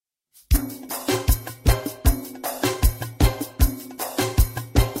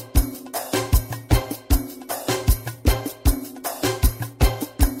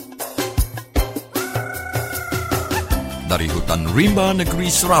Rimba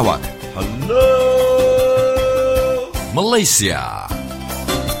Negeri Sarawak. Hello Malaysia.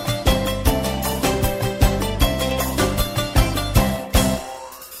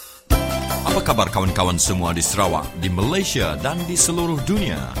 Apa kabar kawan-kawan semua di Sarawak, di Malaysia dan di seluruh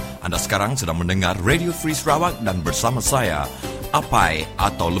dunia? Anda sekarang sedang mendengar Radio Free Sarawak dan bersama saya, Apai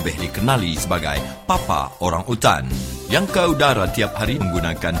atau lebih dikenali sebagai Papa Orang Utan, yang ke udara tiap hari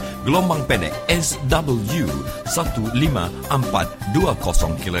menggunakan gelombang pendek SW 15420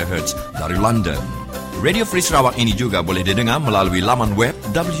 kHz dari London. Radio Free Sarawak ini juga boleh didengar melalui laman web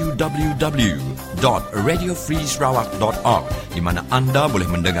www.radiofreesarawak.org, di mana anda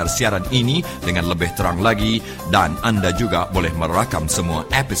boleh mendengar siaran ini dengan lebih terang lagi, dan anda juga boleh merakam semua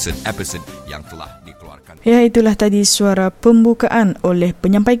episod-episod yang telah dikeluarkan. Ya, itulah tadi suara pembukaan oleh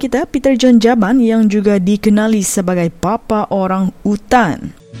penyampai kita Peter John Jaban yang juga dikenali sebagai Papa Orang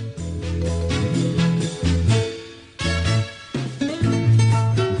Utan.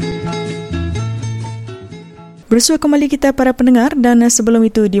 Bersua kembali kita para pendengar, dan sebelum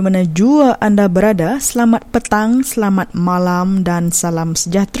itu di mana jua anda berada, selamat petang, selamat malam dan salam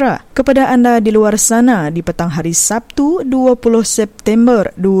sejahtera kepada anda di luar sana di petang hari Sabtu 20 September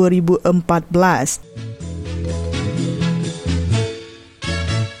 2014.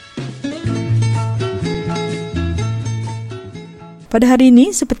 Pada hari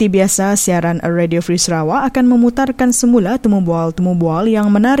ini, seperti biasa, siaran Radio Free Sarawak akan memutarkan semula temu-bual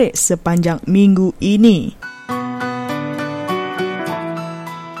yang menarik sepanjang minggu ini.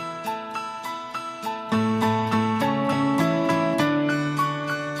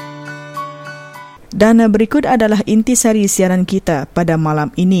 Dan berikut adalah intisari siaran kita pada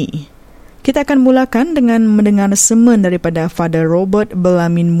malam ini. Kita akan mulakan dengan mendengar semen daripada Father Robert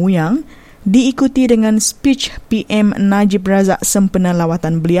Belamin Muyang, diikuti dengan speech PM Najib Razak sempena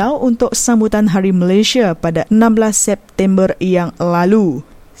lawatan beliau untuk sambutan Hari Malaysia pada 16 September yang lalu.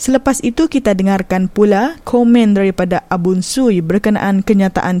 Selepas itu kita dengarkan pula komen daripada Abun Sui berkenaan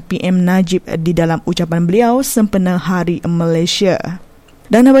kenyataan PM Najib di dalam ucapan beliau sempena Hari Malaysia.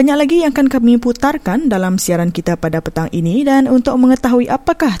 Dan banyak lagi yang akan kami putarkan dalam siaran kita pada petang ini. Dan untuk mengetahui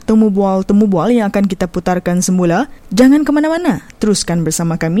apakah temu-bual yang akan kita putarkan semula, jangan ke mana-mana. Teruskan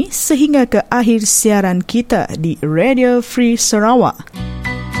bersama kami sehingga ke akhir siaran kita di Radio Free Sarawak.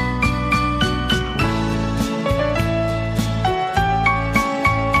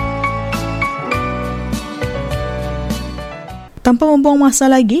 Tanpa membuang masa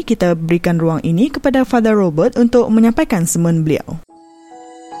lagi, kita berikan ruang ini kepada Father Robert untuk menyampaikan semen beliau.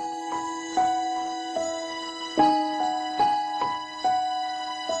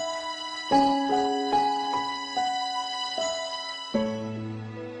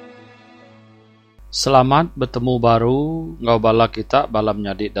 Selamat bertemu baru ngau bala kita balam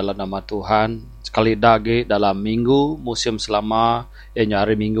nyadi dalam nama Tuhan. Sekali lagi dalam minggu musim selama yang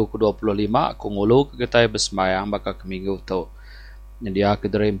hari minggu ke-25 aku ngulu ke kita bersemayang baka ke minggu tu. Nyedia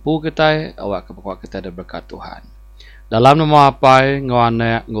ke derimpu kita awak ke pokok kita ada berkat Tuhan. Dalam nama apa ngau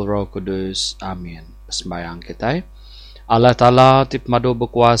anak ngau Roh Kudus. Amin. Bersemayang kita. Allah Ta'ala tip madu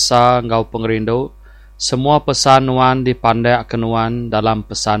berkuasa ngau pengerindu. Semua pesan Nuan dipandai kenuan dalam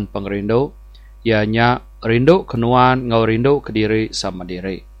pesan pengerindu. Ianya rindu kenuan ngau rindu ke diri sama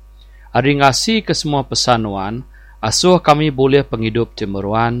diri. Ari ngasih ke semua pesan Nuan, asuh kami boleh penghidup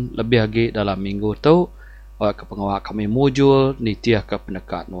timuruan lebih lagi dalam minggu tu, awak ke pengawak kami mujul nitiah ke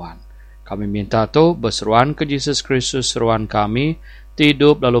pendekat Nuan. Kami minta tu berseruan ke Yesus Kristus seruan kami,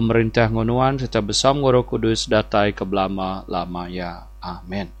 hidup lalu merintah ngunuan serta bersama Roh Kudus datai ke belama-lama ya.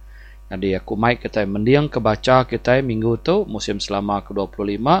 Amin. Jadi aku maik kita mendiang kebaca kita minggu tu musim selama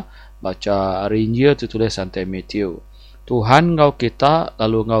ke-25, baca hari Injil tertulis Santai Matthew. Tuhan ngau kita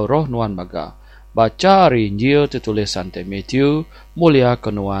lalu ngau roh Nuan baga. Baca hari Injil tertulis Santai Matthew, mulia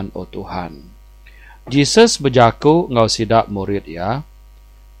kenuan o Tuhan. Jesus berjaku ngau sidak murid ya.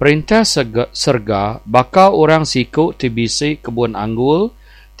 Perintah serga baka orang siku tibisi kebun anggul,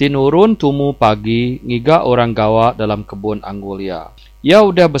 tinurun tumu pagi ngiga orang gawa dalam kebun anggul ya. Ia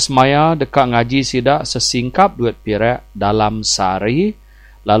udah bersemaya dekat ngaji sidak sesingkap duit pirak dalam sehari,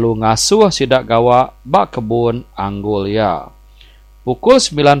 lalu ngasuh sidak gawa bak kebun anggul ya. Pukul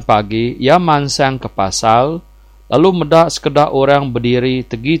 9 pagi, ia mansang ke pasal, lalu medak sekedar orang berdiri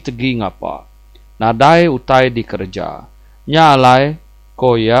tegi-tegi ngapa. Nadai utai di kerja. Nyalai,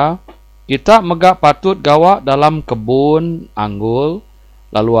 koya, kita megak patut gawa dalam kebun anggul,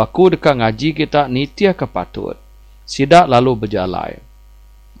 lalu aku dekat ngaji kita nitia ke patut. Sidak lalu berjalai.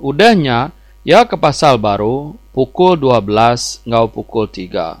 Udahnya, ia ke pasal baru, pukul 12 ngau pukul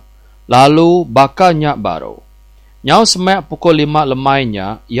 3. Lalu bakal nyak baru. Nyau semak pukul 5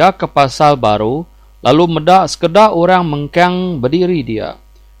 lemainya, ia ke pasal baru, Lalu medak sekedar orang mengkang berdiri dia.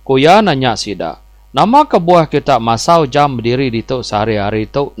 Koya nanya sida, nama kebuah kita masau jam berdiri di tu sehari-hari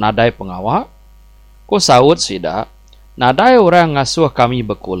tu nadai pengawak? Ko saut sida, nadai orang ngasuh kami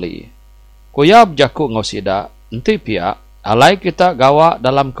berkuli. Koya berjakuk ngau sida, enti pihak, alai kita gawak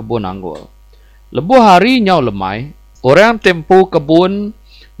dalam kebun anggur. Lebuh hari nyau lemai, orang tempu kebun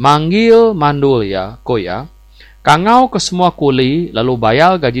manggil mandul ya, koya, kangau ke semua kuli lalu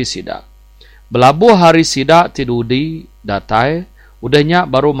bayar gaji sida. Belabuh hari sida tidudi datai, udahnya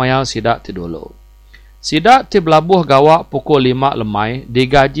baru mayal sida tidulu. Sida ti belabuh gawak pukul 5 lemai,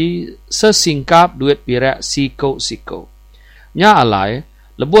 digaji sesingkap duit pirak siko-siko. Nya alai,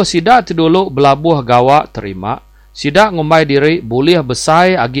 lebuh sida tidulu belabuh gawak terima, sida ngumbai diri boleh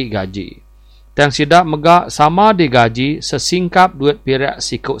besai agi gaji. Tang sida megak sama digaji sesingkap duit pirak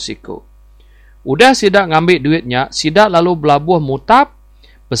siko-siko. Udah sida ngambil duitnya, sida lalu belabuh mutap,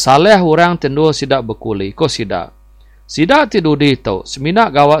 besaleh orang tendul sida berkuli. Ko sida tidur di tu,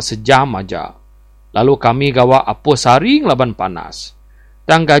 seminak gawak sejam aja. Lalu kami gawak apa saring laban panas.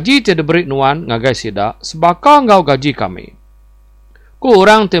 Tang gaji tidak beri nuan ngagai sida, sebaka ngau gaji kami. Ko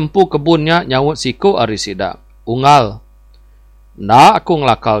orang tempu kebunnya nyawut siko ari sida. Unggal, ndak aku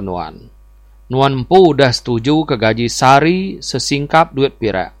ngelakal nuan. Nuan empu udah setuju ke gaji sari sesingkap duit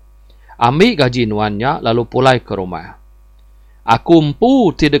pirak. Ambil gaji nuannya lalu pulai ke rumah. Aku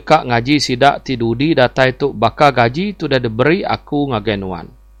empu ti dekat ngaji sidak ti dudi datai tu baka gaji tu dah diberi aku ngagai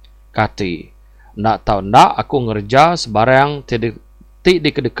nuan. Kati, ndak tahu ndak aku ngerja sebarang ti di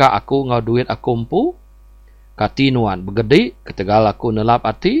kedekat aku ngau duit aku empu. Kati nuan begede ketegal aku nelap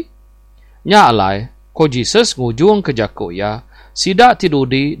hati. Nya alai, ko Jesus ngujung ke jako ya. Sidak ti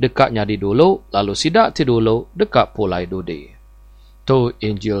dudi dekat nyadi dulu, lalu sidak ti dulu dekat pulai dudi. Tu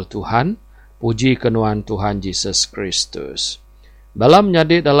Injil Tuhan, puji kenuan Tuhan Yesus Kristus. Dalam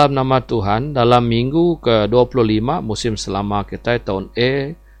nyadi dalam nama Tuhan, dalam minggu ke-25 musim selama kita tahun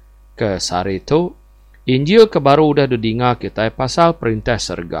ke sari itu, Injil kebaru udah didinga kita pasal perintah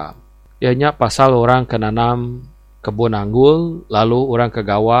serga. Ianya pasal orang kenanam kebun anggur, lalu orang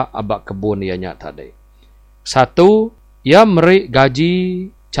kegawa abak kebun ianya tadi. Satu, ia meri gaji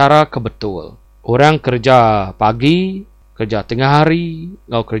cara kebetul. Orang kerja pagi, kerja tengah hari,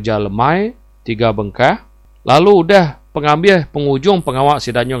 ngau kerja lemai, 3 bengkah. Lalu udah penghujung pengawak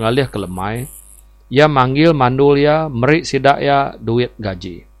sidaknya ngalih ke lemai. Ia manggil mandul ya, meri sidak ya duit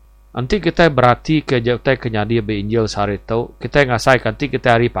gaji. Nanti kita berarti kita kenyadi berinjil sehari itu, kita ngasai nanti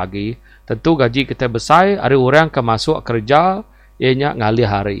kita hari pagi. Tentu gaji kita besar, hari orang kemasuk kerja, ianya ngalih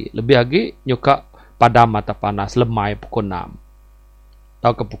hari. Lebih lagi nyuka padam mata panas, lemai pukul 6.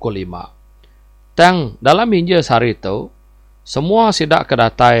 Atau ke pukul 5. Tang dalam Injil sehari itu, semua sidak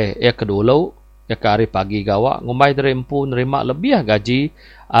kedatai ya kedulu, ya ke hari pagi gawak, ngumbai dari empu nerima lebih gaji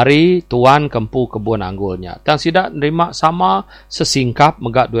hari tuan kempu kebun anggulnya. Tang sidak nerima sama sesingkap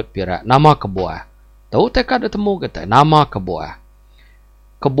megak duit pirak. Nama kebuah. Tahu teka ada temu kita, nama kebuah.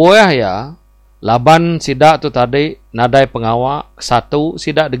 Kebuah ya, laban sidak tu tadi, nadai pengawak, satu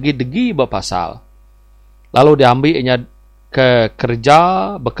sidak degi-degi berpasal. Lalu diambilnya ke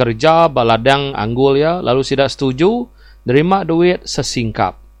bekerja baladang anggul ya, lalu sidak setuju nerima duit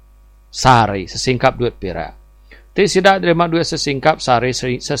sesingkap sehari, sesingkap duit pirak. Tapi sidak nerima duit sesingkap sehari,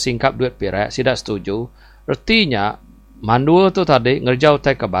 sesingkap duit pirak, sidak setuju. Artinya mandul tu tadi ngerjau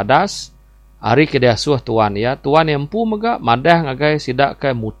tai ke badas, hari kedia suah tuan ya, tuan yang empu megak madah ngagai sidak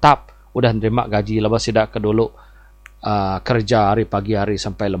ke mutap, udah nerima gaji lepas sidak ke dulu kerja hari pagi hari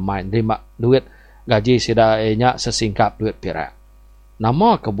sampai lemai nerima duit gaji sidaknya sesingkap duit pirak.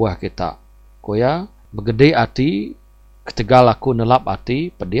 Nama kebuah kita. Koya begede hati, ketegal aku nelap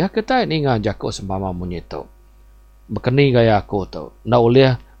hati, pediah kita ini ngajak aku sempama munyitu. Bekeni gaya aku tu. Na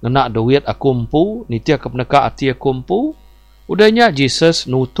oleh ngenak duit aku empu, nitia kepeneka hati aku empu. Udahnya Jesus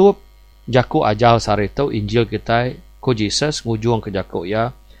nutup jaku ajal sari tu Injil kita, ko Jesus ngujung ke jaku ya.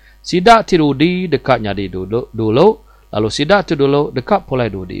 Sidak tirudi dekat nyadi dulu, lalu sidak tu dulu dekat pulai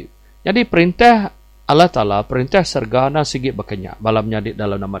dudi. Jadi perintah Allah Ta'ala, perintah sergana sigi berkenyak. Balamnya di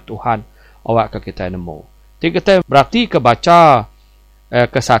dalam nama Tuhan, awak ke kita nemu. Jadi kita berarti kebaca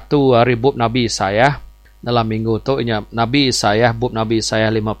ke satu hari bub Nabi Isaiah. Dalam minggu tu, Nabi Isaiah, bub Nabi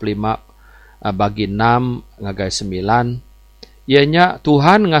Isaiah 55 bagi 6, ngagai 9. Ianya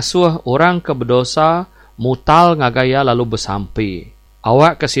Tuhan ngasuh orang ke berdosa, mutal ngagaya lalu bersampi.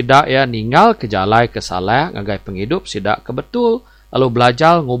 Awak ke sidak ya ninggal ke jalai ke salah, ngagai penghidup sidak ke betul. Lalu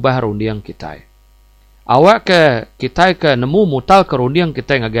belajar ngubah rundiang kita. Awak ke kita ke nemu mutal ke rundiang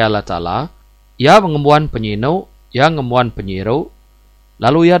kita ngagai Allah Ta'ala. Ya mengembuan penyinu, ya ngembuan penyiru.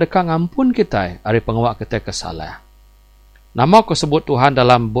 Lalu ya dekat ngampun kita. Hari pengawak kita kesalah. Nama kau sebut Tuhan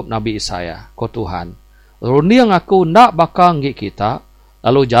dalam bab Nabi Isaiah. Kau Tuhan. Runiang aku nak bakal ngik kita.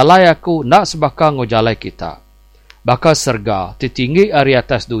 Lalu jalai aku nak sebakal ngojalai kita. Bakal serga tertinggi dari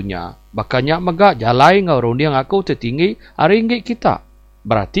atas dunia. Bakanya megak jalai ngau runiang aku tertinggi hari ngik kita.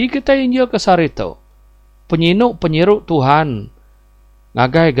 Berarti kita Injil kesari tu. Penyiruk Tuhan.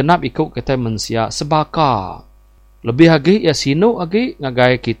 Ngagai genap ikut kita mensia sebaka. Lebih lagi ya sinuk lagi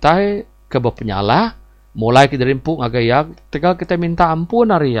ngagai kita keberpenyalah. Mulai kita rimpuk ngagai ya. Tegal kita minta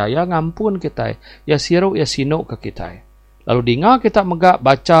ampun hari ya. Ya ngampun kita. Ya siruk ya sinuk ke kita. Lalu dengar kita megak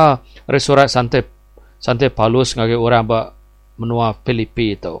baca surat Santai Paulus ngagai orang menua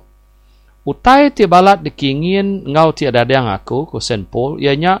Filipi itu. Utai ti balat dikingin ngau ti ada yang aku ku Saint Paul.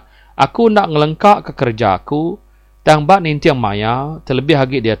 Ianya aku nak ngelengkak ke kerja aku. Tang bat nintiang maya. Terlebih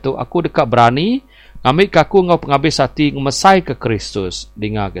lagi dia tu aku dekat berani. Ngambil kaku ngau penghabis hati ngemesai ke Kristus.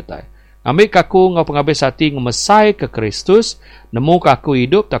 Dengar kita. Ngambil kaku ngau penghabis hati ngemesai ke Kristus. Nemu kaku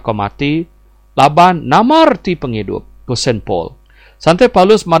hidup tak kau mati. Laban namar ti penghidup. Saint Paul. Santai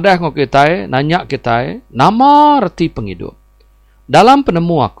Paulus madah ngau kita, nanya kita, nama reti penghidup. Dalam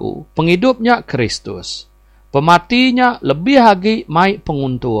penemu aku, penghidupnya Kristus. Pematinya lebih lagi mai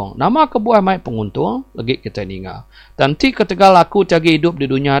penguntung. Nama kebuah mai penguntung, lagi kita ninga. Tanti ketika aku tiagi hidup di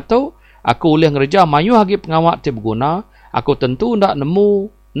dunia tu, aku boleh ngerja mayu lagi pengawak ti berguna, aku tentu ndak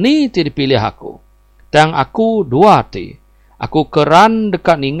nemu ni ti dipilih aku. Tang aku dua ti. Aku keran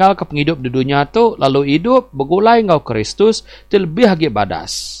dekat ninggal ke penghidup di dunia tu, lalu hidup bergulai ngau Kristus, terlebih lagi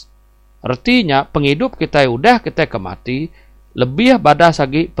badas. Artinya, penghidup kita udah kita kemati, lebih badas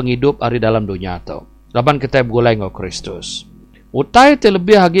lagi penghidup hari dalam dunia tu. Laban kita bergulai ngau Kristus. Utai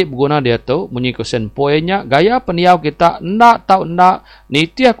terlebih lagi berguna dia tu, menyikusin poinnya, gaya peniau kita, ndak tau ndak,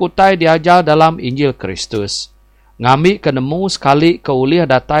 nitiah kutai diajar dalam Injil Kristus. Ngambil kenemu sekali keuliah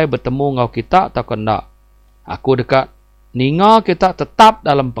datai bertemu ngau kita atau kendak. Aku dekat ninga kita tetap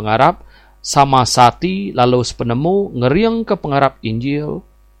dalam pengharap sama sati lalu sepenemu ngeriang ke pengharap Injil.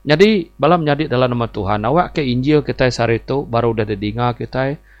 Jadi balam jadi dalam nama Tuhan awak ke Injil kita sehari itu baru dah dengar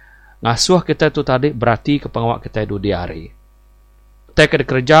kita ngasuh kita tu tadi berarti ke pengawak kita du di hari. Kita ke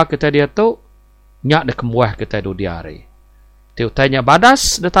kerja kita dia tu nyak de kemuah kita du di hari. Ti utainya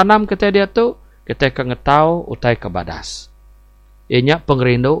badas de tanam kita dia tu kita ke ngetau utai ke badas. Ianya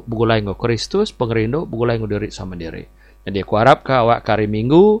pengerindu begulai ngau Kristus, pengerindu begulai ngau diri sama diri. Jadi aku harap ke awak hari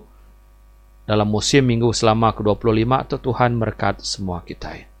minggu dalam musim minggu selama ke-25 tu Tuhan berkat semua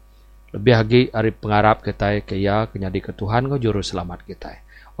kita. Lebih lagi hari pengharap kita kaya kenyadi ke Tuhan ke juru selamat kita.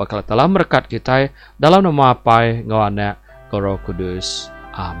 Wakala telah berkat kita dalam nama apa ngau anak ke Roh Kudus.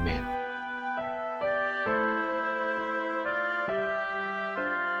 Amin.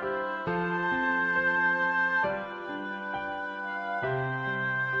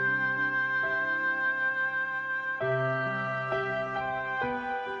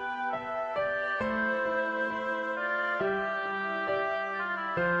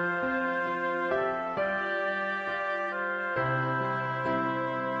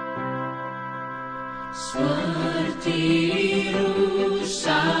 Seperti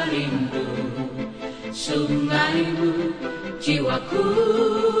rusa rindu sungaimu, jiwaku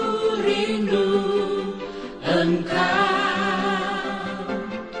rindu Engkau.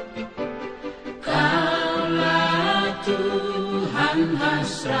 Kaulah Tuhan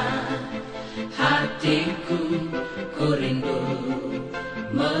hasrat hatiku, ku rindu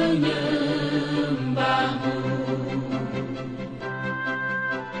menyembahmu.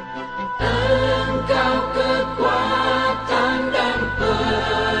 Engkau kekuatan dan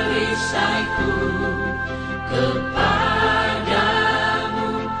perisaiku, kepadamu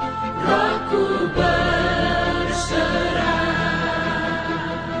rohku berserah.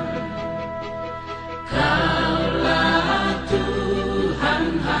 Kaulah Tuhan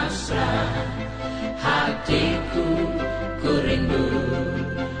hasrat hatiku, ku rindu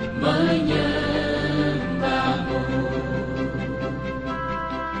menyembahmu.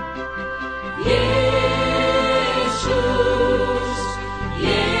 Yesus,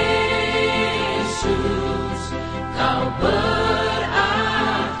 Yesus, Kau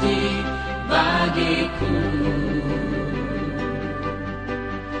berarti bagiku.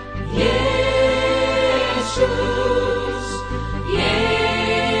 Yesus,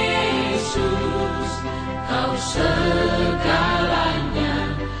 Yesus, Kau segalanya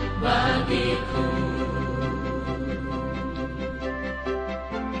bagiku.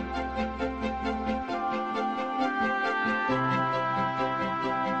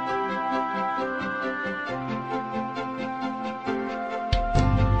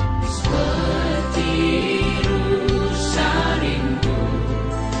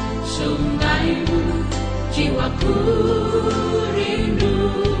 jiwaku rindu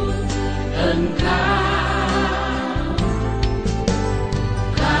Engkau.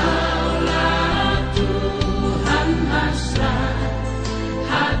 Kaulah Tuhan hasrat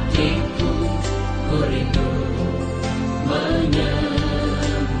hatiku, ku rindu menyembahmu.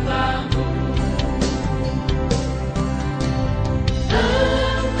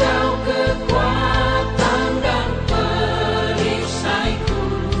 Engkau kekuatan dan perisaiku,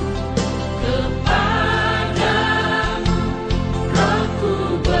 kepadamu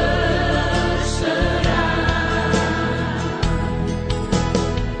rohku berserah.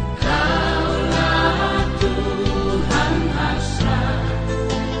 Kaulah Tuhan hasrat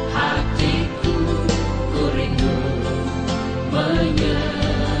hatiku, ku rindu menyembahmu.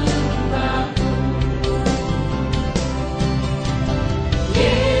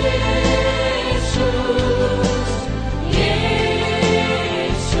 Yesus,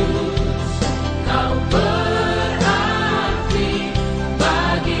 Yesus, Kau berarti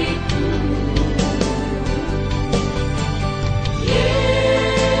bagiku.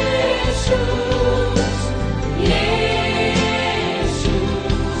 Yesus, Yesus,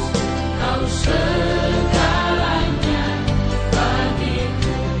 Kau segalanya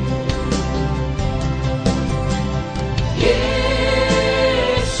bagiku.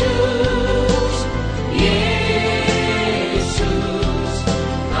 Yesus, Yesus,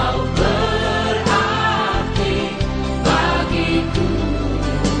 Kau berarti bagiku.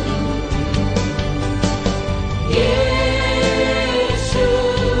 Yesus,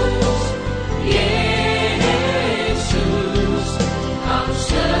 Yesus, Kau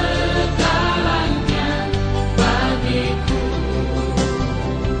segalanya bagiku.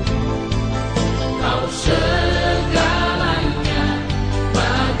 Kau segalanya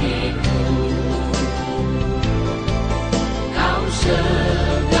bagiku. Kau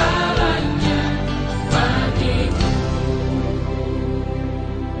segalanya bagiku.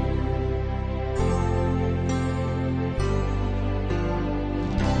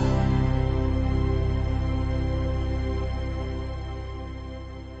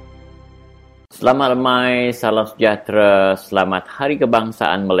 Selamat lemai, salam sejahtera, selamat Hari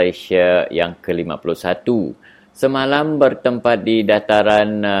Kebangsaan Malaysia yang ke-51. Semalam bertempat di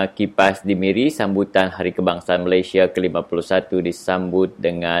dataran Kipas di Miri, sambutan Hari Kebangsaan Malaysia ke-51 disambut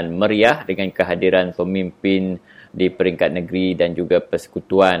dengan meriah dengan kehadiran pemimpin di peringkat negeri dan juga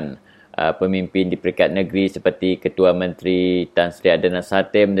persekutuan. Pemimpin di peringkat negeri seperti Ketua Menteri Tan Sri Adnan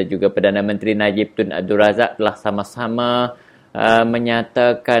Satem dan juga Perdana Menteri Najib Tun Abdul Razak telah sama-sama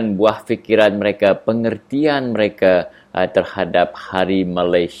menyatakan buah fikiran mereka, pengertian mereka terhadap Hari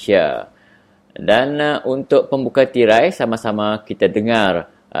Malaysia. Dan untuk pembuka tirai, sama-sama kita dengar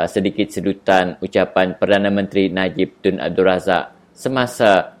sedikit sedutan ucapan Perdana Menteri Najib Tun Abdul Razak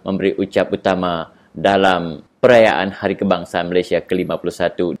semasa memberi ucap utama dalam perayaan Hari Kebangsaan Malaysia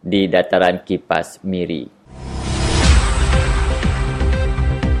ke-51 di dataran Kipas Miri.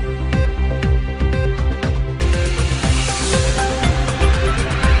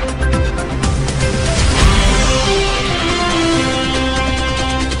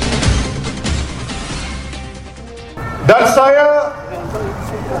 Dan saya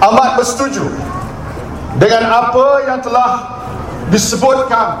amat bersetuju dengan apa yang telah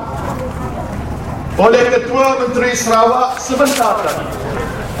disebutkan oleh Ketua Menteri Sarawak sebentar tadi.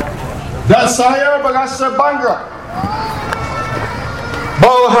 Dan saya berasa bangga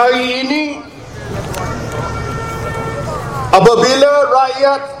bahawa hari ini apabila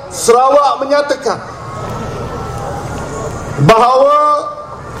rakyat Sarawak menyatakan bahawa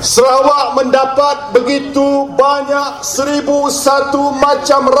Sarawak mendapat begitu banyak 1001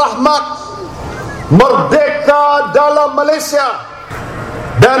 macam rahmat merdeka dalam Malaysia,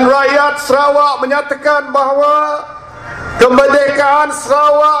 dan rakyat Sarawak menyatakan bahawa kemerdekaan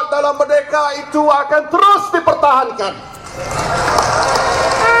Sarawak dalam merdeka itu akan terus dipertahankan.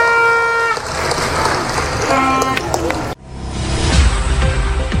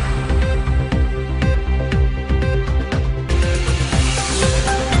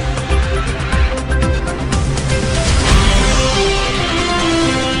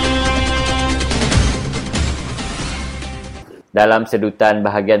 Dalam sedutan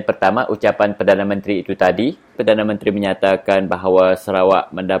bahagian pertama ucapan Perdana Menteri itu tadi, Perdana Menteri menyatakan bahawa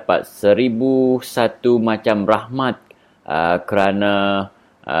Sarawak mendapat 1001 macam rahmat kerana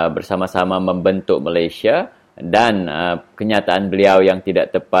bersama-sama membentuk Malaysia, dan kenyataan beliau yang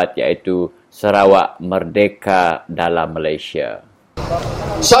tidak tepat iaitu Sarawak merdeka dalam Malaysia.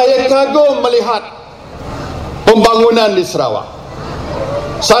 Saya kagum melihat pembangunan di Sarawak.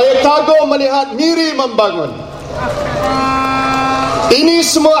 Saya kagum melihat Miri membangun. Ini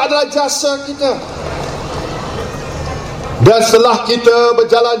semua adalah jasa kita. Dan setelah kita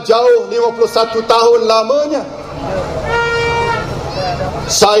berjalan jauh 51 tahun lamanya,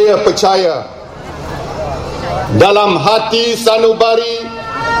 saya percaya dalam hati sanubari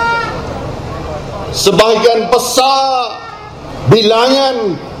sebahagian besar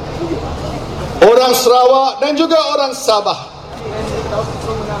bilangan orang Sarawak dan juga orang Sabah,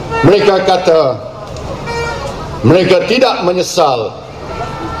 mereka kata mereka tidak menyesal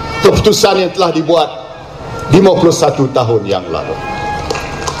keputusan yang telah dibuat 51 tahun yang lalu.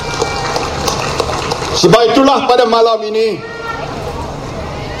 Sebab itulah pada malam ini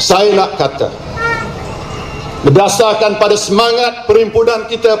saya nak kata, berdasarkan pada semangat perhimpunan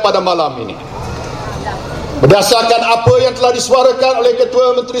kita pada malam ini, berdasarkan apa yang telah disuarakan oleh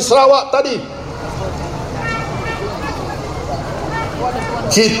Ketua Menteri Sarawak tadi,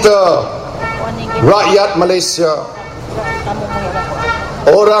 kita rakyat Malaysia,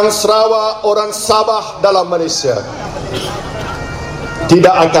 orang Sarawak, orang Sabah dalam Malaysia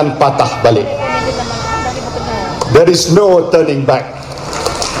tidak akan patah balik. There is no turning back.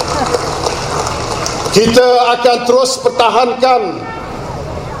 Kita akan terus pertahankan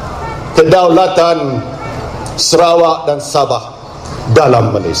kedaulatan Sarawak dan Sabah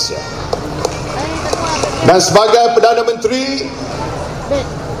dalam Malaysia. Dan sebagai Perdana Menteri,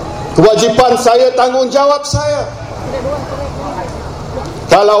 kewajipan saya, tanggungjawab saya,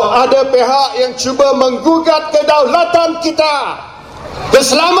 kalau ada pihak yang cuba menggugat kedaulatan kita,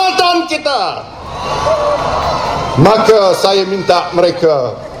 keselamatan kita, maka saya minta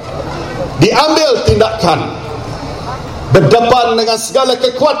mereka diambil tindakan berdepan dengan segala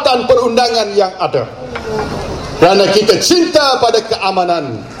kekuatan perundangan yang ada. Kerana kita cinta pada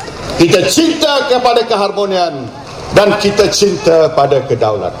keamanan, kita cinta kepada keharmonian, dan kita cinta pada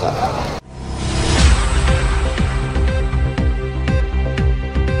kedaulatan.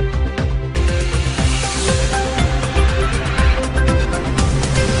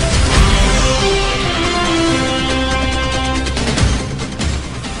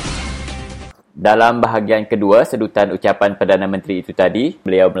 Dalam bahagian kedua, sedutan ucapan Perdana Menteri itu tadi,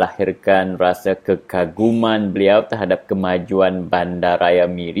 beliau melahirkan rasa kekaguman beliau terhadap kemajuan Bandaraya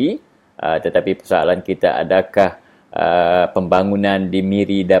Miri. Tetapi persoalan kita, adakah pembangunan di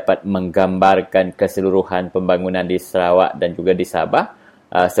Miri dapat menggambarkan keseluruhan pembangunan di Sarawak dan juga di Sabah?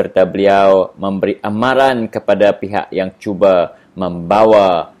 Serta beliau memberi amaran kepada pihak yang cuba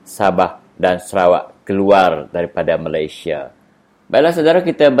membawa Sabah dan Sarawak keluar daripada Malaysia. Baiklah saudara,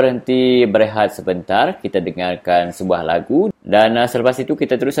 kita berhenti berehat sebentar, kita dengarkan sebuah lagu dan selepas itu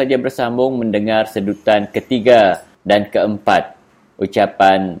kita terus saja bersambung mendengar sedutan ketiga dan keempat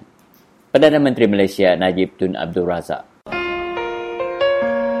ucapan Perdana Menteri Malaysia Najib Tun Abdul Razak.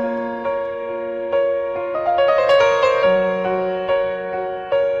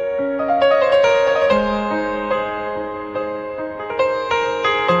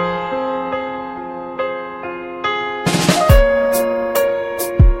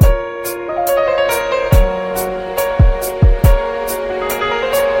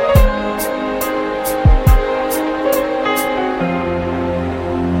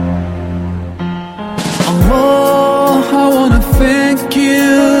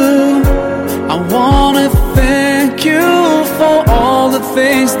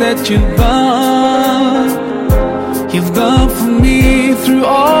 That you've done for me through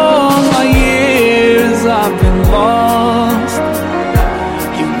all my years. I've been lost.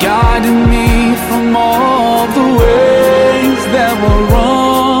 You guided me from all the ways that were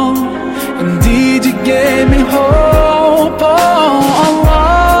wrong. Indeed, you gave me hope. Oh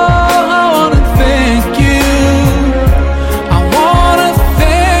Allah, I wanna thank you. I wanna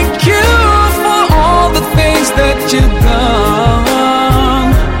thank you for all the things that you've done.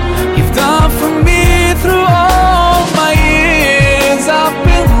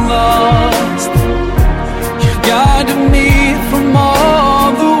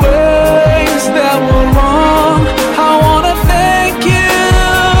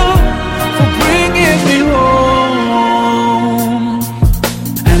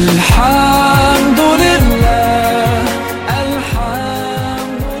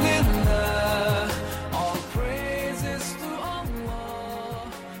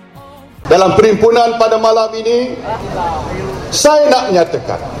 Dalam perhimpunan pada malam ini, saya nak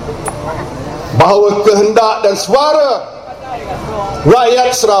menyatakan bahawa kehendak dan suara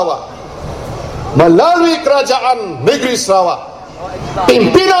rakyat Sarawak melalui Kerajaan Negeri Sarawak,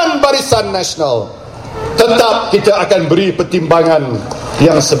 pimpinan Barisan Nasional, tetap kita akan beri pertimbangan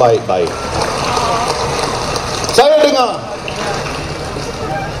yang sebaik-baik. Saya dengar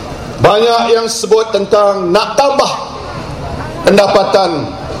banyak yang sebut tentang nak tambah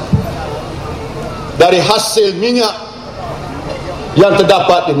pendapatan dari hasil minyak yang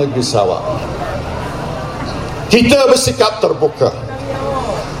terdapat di negeri Sarawak. Kita bersikap terbuka.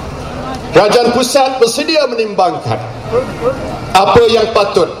 Kerajaan pusat bersedia menimbangkan apa yang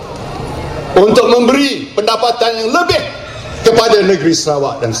patut untuk memberi pendapatan yang lebih kepada negeri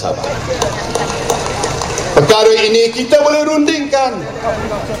Sarawak dan Sabah. Perkara ini kita boleh rundingkan,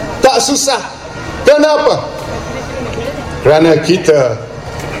 tak susah. Kenapa? Kerana kita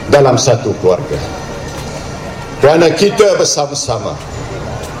dalam satu keluarga, kerana kita bersama-sama,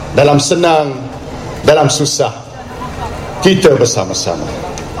 dalam senang, dalam susah, kita bersama-sama.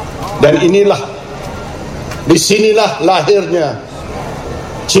 Dan di sinilah lahirnya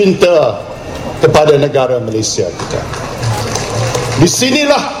cinta kepada negara Malaysia kita. Di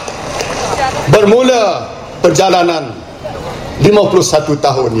sinilah bermula perjalanan 51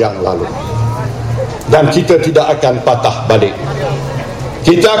 tahun yang lalu. Dan kita tidak akan patah balik.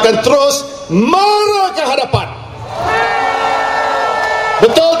 Kita akan terus mara ke hadapan.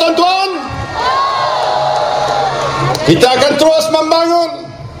 Betul tuan-tuan? Kita akan terus membangun.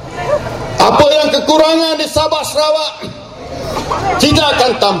 Apa yang kekurangan di Sabah Sarawak, kita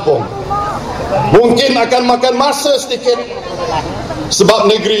akan tampung. Mungkin akan makan masa sedikit, sebab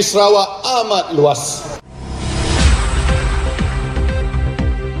negeri Sarawak amat luas.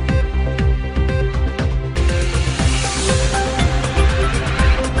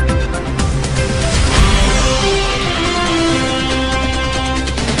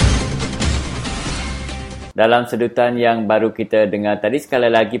 Dalam sedutan yang baru kita dengar tadi, sekali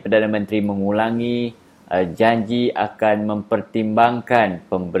lagi Perdana Menteri mengulangi janji akan mempertimbangkan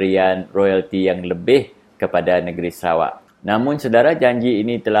pemberian royalti yang lebih kepada negeri Sarawak. Namun saudara, janji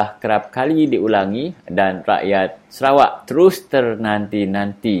ini telah kerap kali diulangi dan rakyat Sarawak terus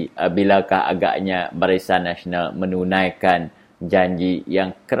ternanti-nanti bilakah agaknya Barisan Nasional menunaikan janji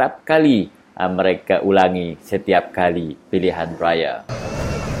yang kerap kali mereka ulangi setiap kali pilihan raya.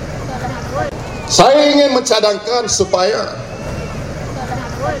 Saya ingin mencadangkan supaya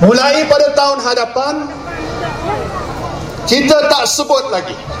mulai pada tahun hadapan kita tak sebut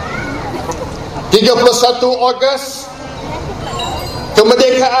lagi 31 Ogos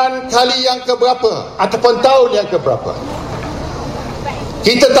kemerdekaan kali yang keberapa ataupun tahun yang keberapa.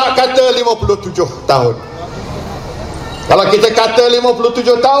 Kita tak kata 57 tahun. Kalau kita kata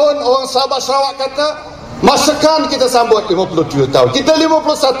 57 tahun, orang Sabah Sarawak kata masakan kita sambut 57 tahun. Kita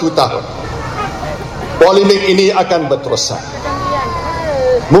 51 tahun. Polemik ini akan berterusan.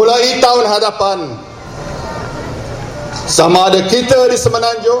 Mulai tahun hadapan, sama ada kita di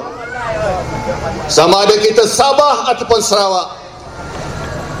Semenanjung, sama ada kita Sabah ataupun Sarawak,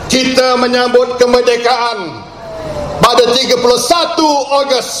 kita menyambut kemerdekaan pada 31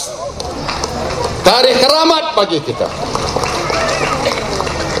 Ogos. Tarikh keramat bagi kita.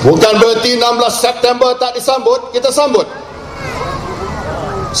 Bukan berarti 16 September tak disambut, kita sambut.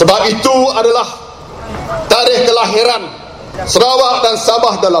 Sebab itu adalah tarikh kelahiran Sarawak dan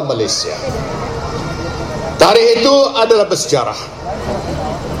Sabah dalam Malaysia. Tarikh itu adalah bersejarah.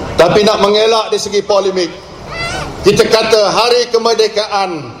 Tapi nak mengelak di segi polemik, kita kata hari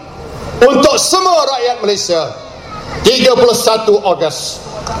kemerdekaan untuk semua rakyat Malaysia 31 Ogos.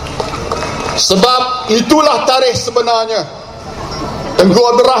 Sebab itulah tarikh sebenarnya Tengku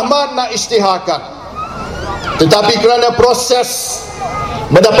Abdul Rahman nak isytiharkan. Tetapi kerana proses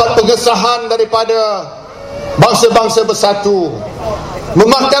mendapat pengesahan daripada bangsa-bangsa bersatu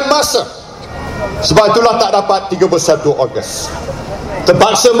memakan masa, sebab itulah tak dapat 31 Ogos.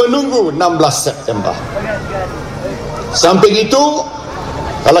 Terpaksa menunggu 16 September. Samping itu,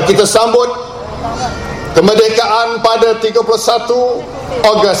 kalau kita sambut kemerdekaan pada 31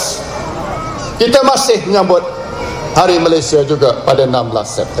 Ogos, kita masih menyambut Hari Malaysia juga pada 16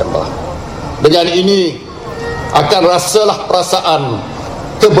 September. Dengan ini akan rasalah perasaan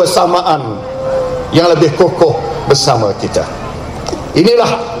kebersamaan yang lebih kokoh bersama kita. Inilah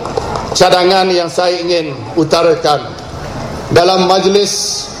cadangan yang saya ingin utarakan dalam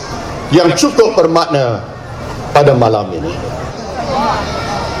majlis yang cukup bermakna pada malam ini.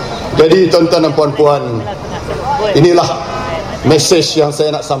 Jadi tuan-tuan dan puan-puan, inilah mesej yang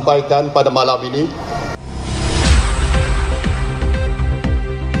saya nak sampaikan pada malam ini.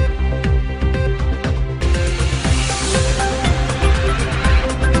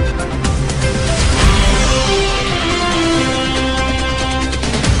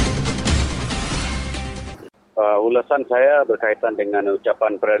 Ulasan saya berkaitan dengan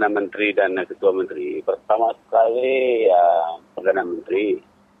ucapan Perdana Menteri dan Ketua Menteri. Pertama sekali, Perdana Menteri,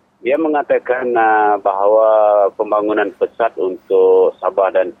 dia mengatakan bahawa pembangunan pesat untuk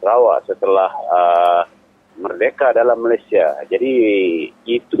Sabah dan Sarawak setelah merdeka dalam Malaysia. Jadi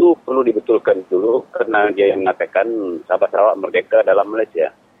itu perlu dibetulkan dulu kerana dia yang mengatakan Sabah Sarawak merdeka dalam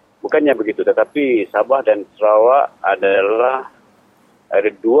Malaysia. Bukannya begitu, tetapi Sabah dan Sarawak adalah ada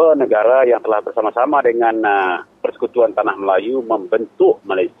dua negara yang telah bersama-sama dengan Persekutuan Tanah Melayu membentuk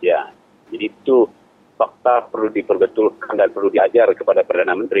Malaysia. Jadi itu fakta perlu diperbetulkan dan perlu diajar kepada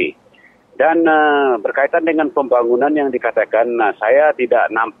Perdana Menteri. Dan berkaitan dengan pembangunan yang dikatakan, saya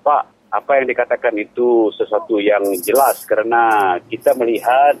tidak nampak apa yang dikatakan itu sesuatu yang jelas kerana kita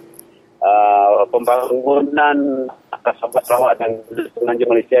melihat pembangunan atas Sabah Sarawak dan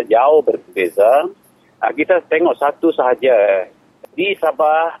Semenanjung Malaysia jauh berbeza. Kita tengok satu sahaja di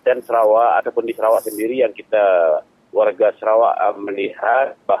Sabah dan Sarawak ataupun di Sarawak sendiri yang kita warga Sarawak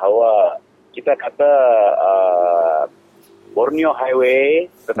melihat bahawa kita kata Borneo Highway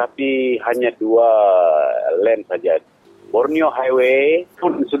tetapi hanya 2 lane saja. Borneo Highway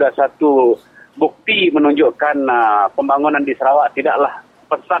pun sudah satu bukti menunjukkan pembangunan di Sarawak tidaklah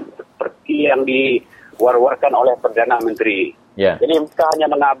pesat seperti yang diwar-warkan oleh Perdana Menteri. Ya. Jadi kita hanya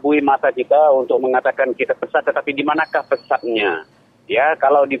mengabui mata kita untuk mengatakan kita pesat, tetapi di manakah pesatnya? Ya,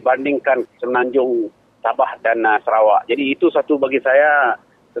 kalau dibandingkan Semenanjung, Sabah dan Sarawak. Jadi itu satu bagi saya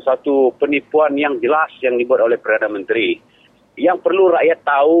sesuatu penipuan yang jelas yang dibuat oleh Perdana Menteri. Yang perlu rakyat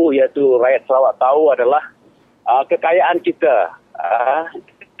tahu, iaitu rakyat Sarawak tahu adalah kekayaan kita,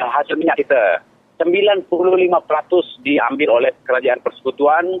 hasil minyak kita. 95% diambil oleh Kerajaan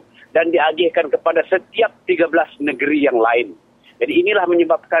Persekutuan dan diagihkan kepada setiap 13 negeri yang lain. Jadi inilah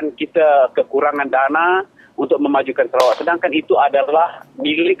menyebabkan kita kekurangan dana untuk memajukan Sarawak. Sedangkan itu adalah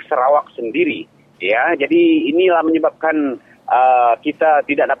milik Sarawak sendiri. Ya, jadi inilah menyebabkan kita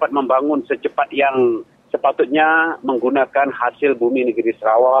tidak dapat membangun secepat yang sepatutnya menggunakan hasil bumi negeri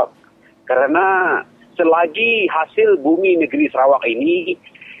Sarawak. Kerana selagi hasil bumi negeri Sarawak ini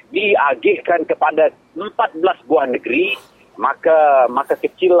diagihkan kepada 14 buah negeri, maka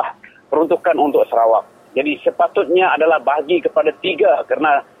kecillah peruntukan untuk Sarawak. Jadi sepatutnya adalah bahagi kepada 3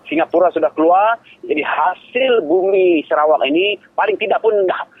 kerana Singapura sudah keluar. Jadi hasil bumi Sarawak ini paling tidak pun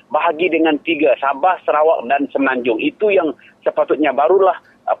bahagi dengan 3, Sabah, Sarawak dan Semenanjung. Itu yang sepatutnya, barulah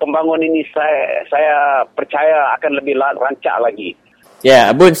pembangunan ini saya percaya akan lebih rancak lagi.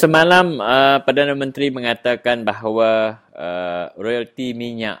 Ya, Abun, semalam Perdana Menteri mengatakan bahawa royalti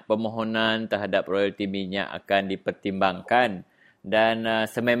minyak, permohonan terhadap royalti minyak akan dipertimbangkan. Dan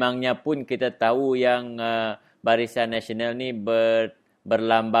sememangnya pun kita tahu yang Barisan Nasional ni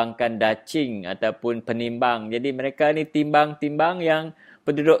berlambangkan dacing ataupun penimbang. Jadi mereka ni timbang-timbang yang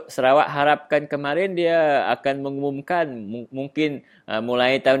penduduk Sarawak harapkan kemarin dia akan mengumumkan. Mungkin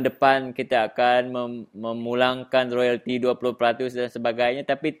mulai tahun depan kita akan memulangkan royalti 20% dan sebagainya.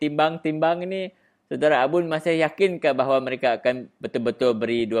 Tapi timbang-timbang ini, Saudara Abun masih yakinkah bahawa mereka akan betul-betul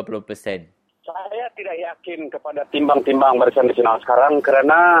beri 20%? Saya tidak yakin kepada timbang-timbang Barisan Nasional sekarang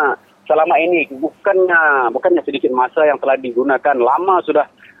kerana selama ini bukannya sedikit masa yang telah digunakan, lama sudah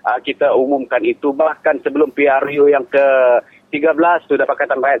kita umumkan itu. Bahkan sebelum PRU yang ke-13 sudah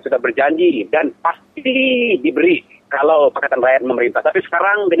Pakatan Rakyat sudah berjanji dan pasti diberi kalau Pakatan Rakyat memerintah. Tapi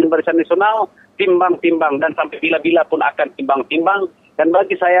sekarang dengan Barisan Nasional timbang-timbang dan sampai bila-bila pun akan timbang-timbang. Dan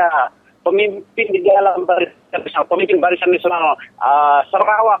bagi saya pemimpin di dalam pemimpin Barisan Nasional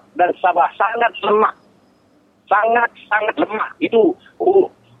Sarawak dan Sabah sangat lemah. Sangat lemah. Itu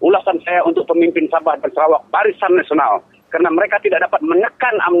ulasan saya untuk pemimpin Sabah dan Sarawak Barisan Nasional. Kerana mereka tidak dapat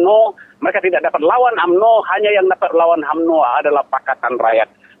menekan UMNO, mereka tidak dapat lawan UMNO, hanya yang dapat lawan UMNO adalah Pakatan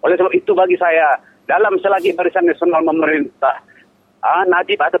Rakyat. Oleh sebab itu bagi saya, dalam selagi Barisan Nasional memerintah,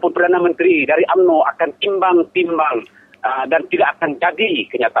 Najib ataupun Perdana Menteri dari UMNO akan timbang-timbang dan tidak akan jadi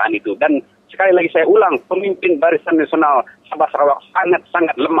kenyataan itu. Dan sekali lagi saya ulang, pemimpin Barisan Nasional Sabah Sarawak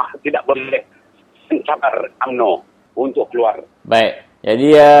sangat-sangat lemah, tidak boleh sabar UMNO untuk keluar. Baik, jadi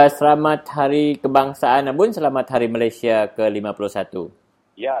selamat Hari Kebangsaan Abun, selamat Hari Malaysia ke-51.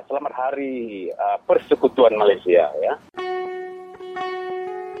 Ya, selamat Hari Persekutuan Malaysia ya.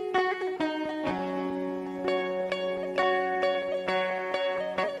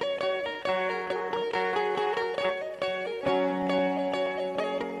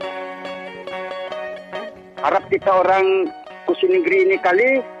 Harap kita orang Kursi Negeri ini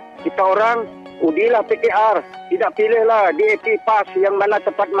kali, kita orang udilah PKR. Tidak pilihlah DAP PAS yang mana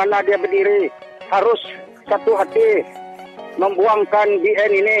tempat mana dia berdiri. Harus satu hati membuangkan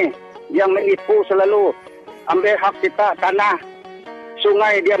DN ini yang menipu selalu. Ambil hak kita, tanah,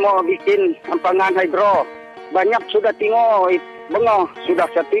 sungai dia mau bikin empangan hidro. Banyak sudah tengok, Bengah sudah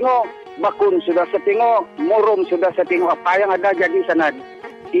saya tengok, Bakun sudah saya tengok, Murum sudah saya tengok. Apa yang ada jadi sana.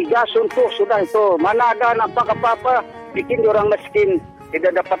 3 suntuk sudah itu. Mana ada nampak apa-apa. Bikin orang miskin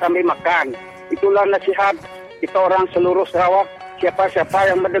tidak dapat ambil makan. itulah nasihat kita orang seluruh Sarawak.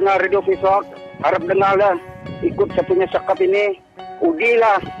 Siapa-siapa yang mendengar Radio Free Sarawak, harap dengarlah, ikut saya punya cakap ini.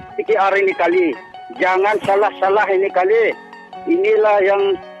 Udilah PKR ini kali. Jangan salah-salah ini kali. Inilah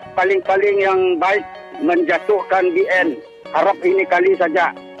yang paling-paling yang baik, menjatuhkan BN. Harap ini kali saja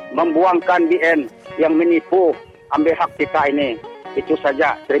membuangkan BN yang menipu, ambil hak kita ini. Itu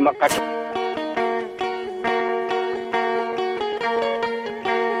saja. Terima kasih.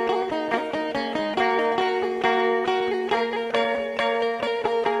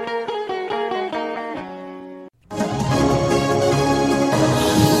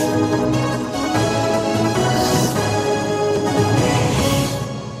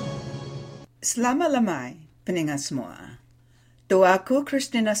 Selamat lemai, pendengar semua. Tuaku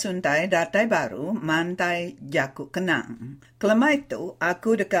Christina Suntai, datai baru, Mantai Jaku Kenang. Kelama itu,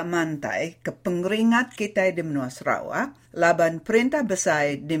 aku dekat Mantai ke pengeringat kita di Menua Sarawak, laban perintah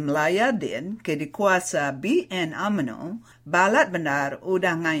besar di Melaya Din ke dikuasa BN UMNO, balat benar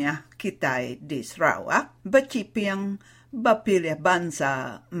udah ngayah kita di Sarawak, bercipiang berpilih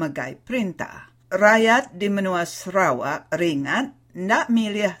bangsa megai perintah. Rakyat di Menua Sarawak ringat, nak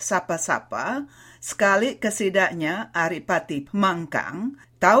milih siapa-siapa, sekali kesidaknya Aripati Pemangkang,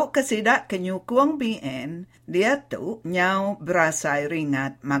 tahu kesidak kenyukung BN, dia tu nyau berasai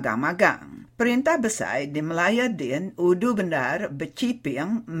ringat magang-magang. Perintah besar di Melaya Din, udu bendar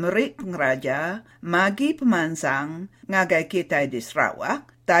berciping merik pengeraja, magi pemansang, ngagai kita di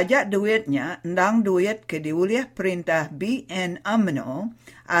Sarawak, tajak duitnya, ndang duit ke diuliah perintah BN UMNO,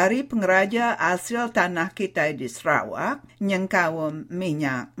 ari pengeraja hasil tanah kita di Sarawak, nyengkawum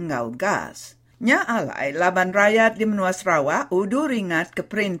minyak ngau gas. Nya alai, laban rakyat di Menua Sarawak, udu ringat ke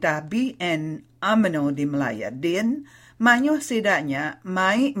perintah BN UMNO di Melaya Din, manyuh sidaknya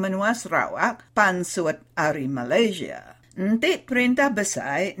mai Menua Sarawak pansut ari Malaysia. Nanti perintah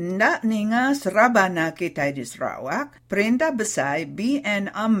besar ndak ninga serabana kita di Sarawak, perintah besar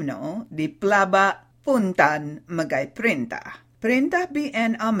BN UMNO di Pelabak Puntan megai perintah. Perintah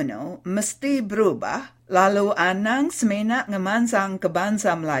BN UMNO mesti berubah, lalu anang semenak ngemansang ke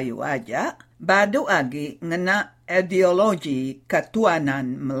bangsa Melayu aja, badu agi ngena ideologi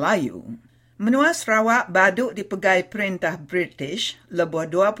ketuanan Melayu. Menua Sarawak badu dipegai perintah British lebih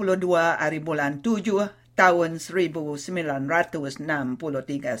 22 hari bulan 7 tahun 1963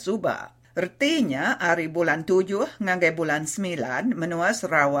 subah. Artinya hari bulan 7 ngangai bulan 9 Menua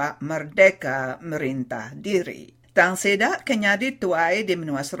Sarawak merdeka merintah diri. Tang sedak kenyadi tuai di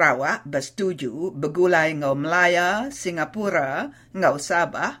Menua Sarawak bersetuju begulai ngau Melaya, Singapura, ngau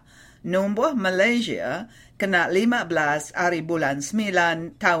Sabah, numbuh Malaysia kena 15 hari bulan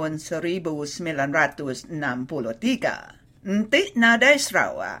 9 tahun 1963. Nanti nadai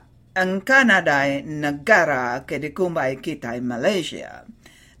Sarawak, engkau nadai negara ke dikumbai kita Malaysia.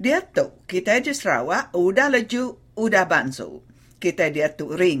 Dia tu, kita di Sarawak udah leju, udah bansu. Kita dia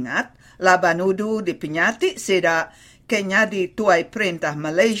tu ringat, laban udu di penyati sedak kenyadi tuai perintah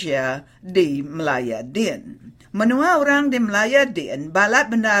Malaysia di Melaya Din. Menua orang di Melaya Din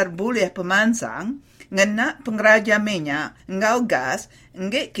balat benar boleh pemansang ngena pengeraja minyak ngau gas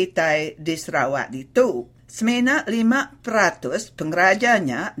nggak kita di Sarawak itu. Semena 5%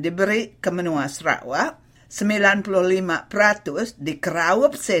 pengerajanya diberi ke Menua Sarawak, 95%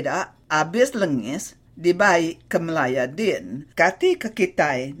 dikerawap sedak habis lengis dibaik ke Melaya Din. Kati ke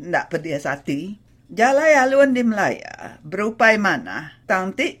kita ndak pedas hati. Jalai alun di Melaya berupai mana?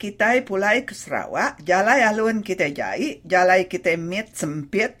 Tangti kita pulai ke Sarawak, jalai alun kita jai, jalai kita mit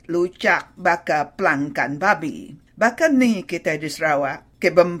sempit, lucak, baka pelangkan babi. Bahkan ni kita di Sarawak,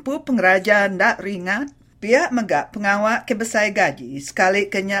 ke bempu pengeraja ndak ringat, pihak megak pengawak ke besar gaji sekali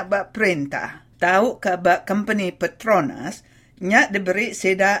kenyak bak perintah. Tahu ke bak company Petronas, nyak diberi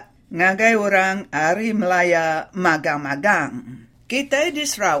sedak ngagai orang hari Melaya magang-magang. Kita di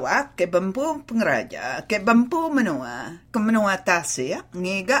Sarawak ke bempu pengeraja, ke bempu menua, ke menua tasir,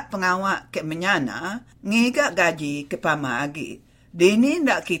 ngigak pengawak ke menyana, ngigak gaji ke pamagi. Dini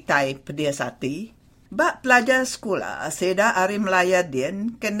ndak kita pedas hati. Bak pelajar sekolah seda hari Melaya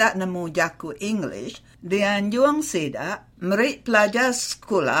Din kendak nemu jaku English, dianjung seda merik pelajar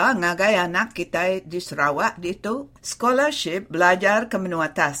sekolah ngagai anak kita di Sarawak itu. Scholarship belajar ke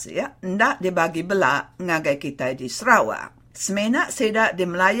menua tasir ndak dibagi belak ngagai kita di Sarawak. Semenak seda di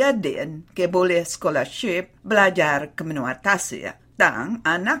Melaya Din ke boleh scholarship belajar ke menua tasir. Tang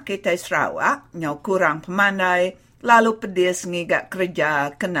anak kita di Sarawak nyau kurang pemandai lalu pedis ngigak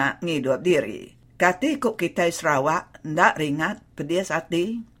kerja kena ngidup diri. Kati kok kita di Sarawak ndak ringat pedis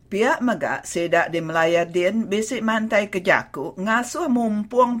hati. Pihak megak sedak di Melaya Din bisik mantai ke Jaku ngasuh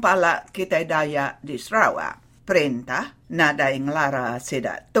mumpung pala kita Dayak di Sarawak. Perintah nadai ngelara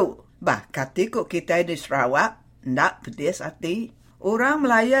sedak tu. Bah, katiku kita di Sarawak, ndak pedes hati. Orang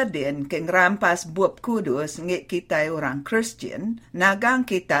Melaya din ke ngerampas buap kudus ngik kita orang Kristian, nagang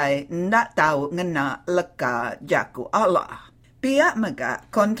kita ndak tahu ngena leka jaku Allah. Pihak mega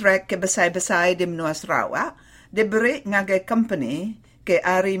kontrak ke besar-besar di menua Sarawak diberi ngagai company ke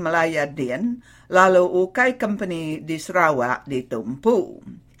Ari Melaya din, lalu ukai company di Sarawak ditumpu.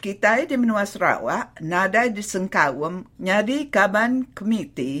 Kita di menua Sarawak nadai disengkawam nyadi kaban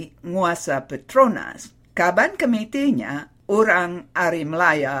komiti nguasa Petronas. Kaban komitinya orang Ari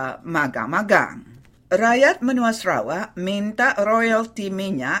Melaya magang-magang. Rakyat menua Sarawak minta royalti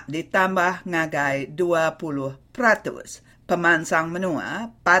minyak ditambah ngagai 20%. Pemansang menua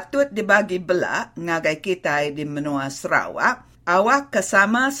patut dibagi belah ngagai kita di menua Sarawak. Awak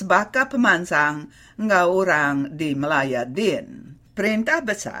kesama sebaka pemansang ngau orang di Melaya din. Perintah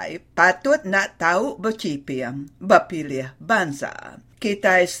besar patut nak tahu bercipiang, berpilih bangsa.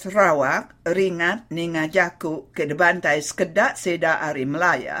 Kita Sarawak ringat ninga jaku ke debantai sekedak seda Ari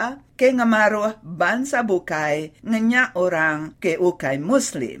Melaya ke ngemaruh bangsa bukai ngenyak orang ke ukai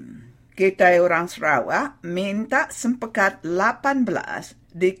Muslim. Kita orang Sarawak minta sempekat 18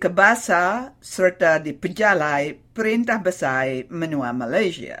 dikebasa serta dipejalai perintah besar menua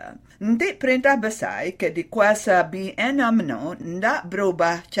Malaysia. Nanti perintah besar ke dikuasa BN UMNO ndak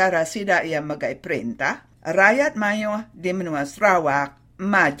berubah cara sidak ia megai perintah. Rakyat mayu di menua Sarawak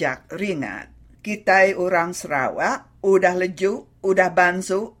majak ringat. Kita orang Sarawak udah leju, udah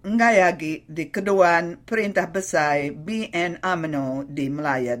bansu, ngayagi di keduaan perintah besar BN UMNO di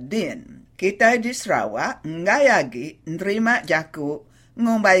Melaya din. Kita di Sarawak ngayagi nerima jaku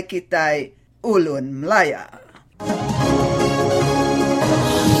ngumbai kita ulun Melaya.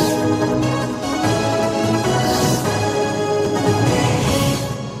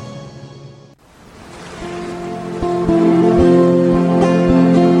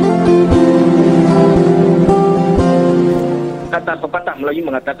 Kata pepatah Melayu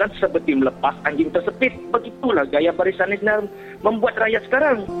mengatakan seperti melepas anjing tersepit. Begitulah gaya Barisan Nasional membuat rakyat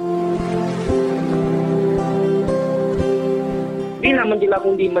sekarang. Bila menjelang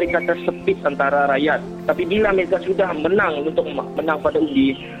undi mereka tersepit antara rakyat. Tapi bila mereka sudah menang untuk menang pada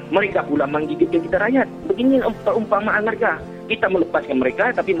undi, mereka pula menggigitkan kita rakyat. Begini perumpamaan mereka. Kita melepaskan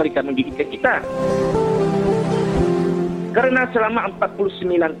mereka tapi mereka menggigitkan kita. Karena selama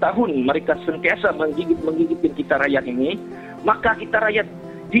 49 tahun mereka sentiasa menggigitkan kita rakyat ini, maka kita rakyat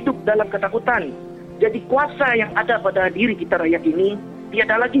hidup dalam ketakutan. Jadi kuasa yang ada pada diri kita rakyat ini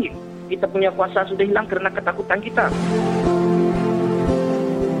tiada lagi. Kita punya kuasa sudah hilang karena ketakutan kita.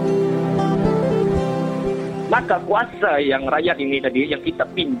 Maka kuasa yang rakyat ini tadi yang kita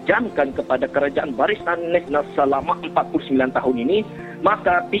pinjamkan kepada kerajaan Barisan Nasional selama 49 tahun ini,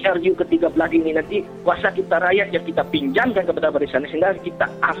 maka PRU ke-13 ini nanti kuasa kita rakyat yang kita pinjamkan kepada Barisan Nasional kita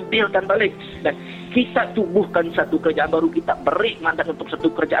ambilkan balik dan kita tubuhkan satu kerajaan baru, kita beri mandat untuk satu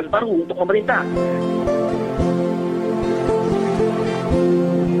kerajaan baru untuk memerintah.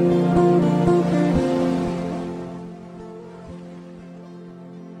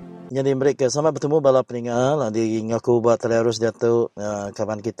 Jadi mereka sama bertemu bala peninggal di ngaku buat terus jatuh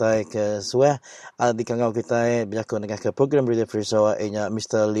kawan kita ke Sueh di kangau kita berjakun dengan ke program Radio Free Sarawak nya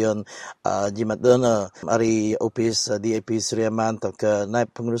Mr. Leon Jimat Dona dari ofis DAP Seriaman atau ke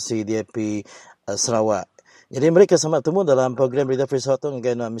naib pengurusi DAP Sarawak. Jadi mereka sama bertemu dalam program Radio Free Sarawak tu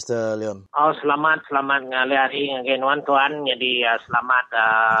dengan Mr. Leon. Oh selamat ngali hari dengan tuan. Jadi selamat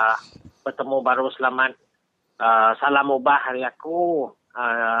bertemu baru, selamat salam ubah hari aku.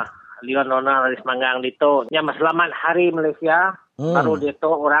 Leon Nona dari Semanggang dito. Nya selamat hari Malaysia. Baru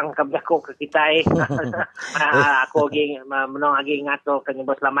dito orang kabjako ke kita aku lagi menong lagi ngato kanyang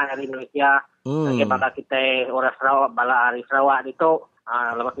selamat hari Malaysia. Kaya bala kita orang Sarawak bala hari Sarawak dito.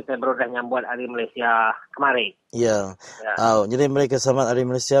 Lepas kita baru dah nyambut hari Malaysia kemarin. Ya. Jadi mereka selamat hari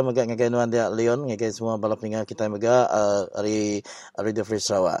Malaysia megak ngagainuan dia Leon ngagai semua bala peninggal kita megak hari Radio Free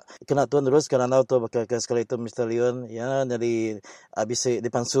Sarawak. Kena tuan terus kerana tahu bakal ke sekali itu Mr. Leon ya dari bisa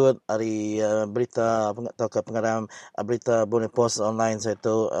dipansut hari berita atau ke pengarang berita Bonnie Post online saya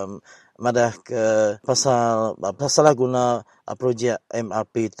tu madah ke pasal guna projek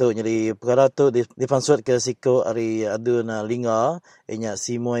MRP tu. Jadi perkara tu dipansut ke siko hari adun linga inya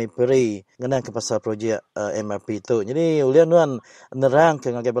Simoy Peri ngena ke pasal projek MRP tu. Jadi ulian nuan nerang ke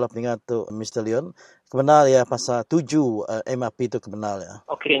ngagai bala peninggal tu Mr. Leon kebenar ya pasal 7 MRP tu kebenar ya.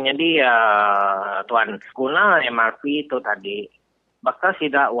 Okey, jadi tuan guna MRP tu tadi bakal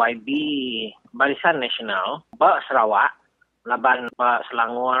sida YB Barisan Nasional ba Sarawak laban ba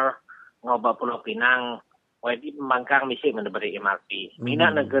Selangor ngoba Pulau Pinang YB Pembangkang misi memberi MRP. Mina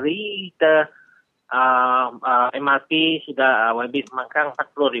negeri te MRP sudah YB pemangkang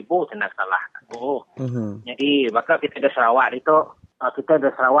 40,000 tidak salah aku. Jadi bakal kita ada Sarawak itu. Kita ada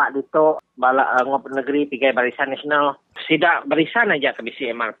Sarawak itu bala ngop negeri pigai barisan nasional sidak barisan aja ke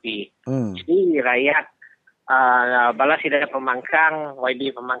bisi MRP. Jadi rakyat bala sidak pemangkang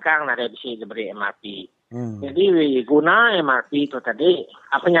YB pemangkang ada bisi diberi MRP. Jadi guna MRP itu tadi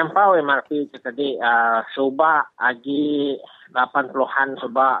penyampau MRP itu tadi subak agi 80-an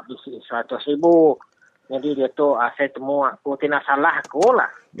subak bisi 100,000. Jadi dia tu saya temu aku tidak salah aku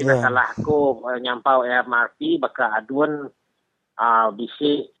lah. Tidak salah aku nyampau MRP bakal aduan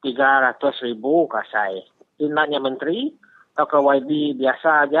bisi 300,000 kasai. Tindaknya menteri atau ke YB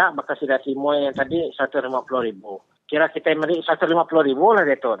biasa aja bakal sudah simoy yang tadi 150,000. Kira kita beri 150,000 lah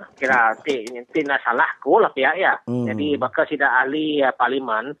dia tu. Kira tidak salah aku lah pihak ya. Jadi bakal sudah ahli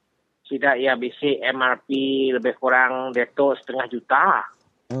parlimen sudah ya bisi MRP lebih kurang dia tu 500,000 juta.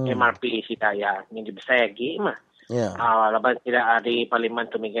 MRP sudah ya. Ini besar lagi mah. Lepas tidak di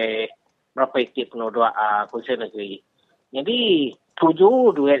parlimen tu migai berapa ikut penuh kursi negeri. Jadi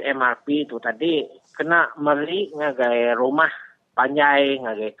tuju duit MRP tu tadi kena meri ngagai rumah panjai,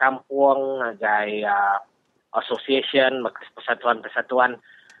 ngagai kampung, ngagai association, persatuan-persatuan.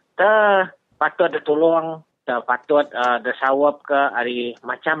 Patut ada tolong, patut ada sawap ke hari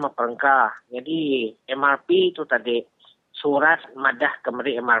macam perengkah. Jadi MRP tu tadi surat madah ke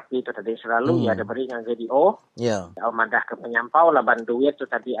meri MRP tu tadi selalu ya ada beri ngagai DO. Madah ke penyampau laban duit tu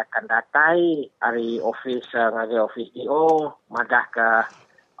tadi akan datai hari office ngagai office DO, madah ke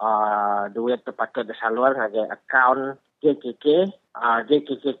duit tu patut disalur ngagai akaun JKK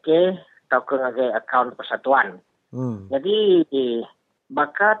atau ke ngagai akaun persatuan. Jadi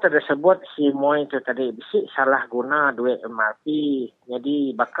bakal tersebut si Moy tu tadi bisi salah guna duit MRP.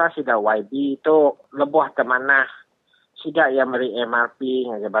 Jadi bakal sudah YB tu lebuh temanah tidak yang beri MRP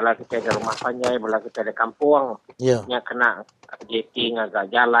ngagai bala kita ada rumah panjai, bala kita ada kampung. Nya kena JT ngaga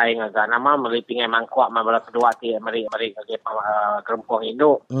jalai ngaga nama meri pingai mangkuak bala kedua ti meri ngagai gerempong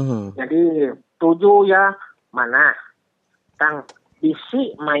induk. Jadi tuju ya mana tang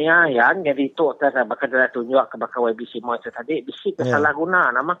bisi maya ya jadi tu tak bakal ada tunjuk ke bakal YB semua tadi bisi kesalah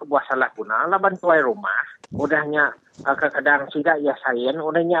guna nama kebuah salah guna laban tuai rumah udahnya kadang tidak ya sayen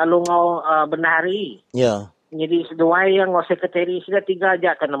udahnya alungau benari. Jadi sedua yang sekretari sudah 3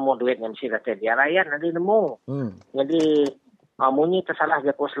 aja kan nemu duit yang sudah dia rakyat nanti nemu. Jadi munyi tersalah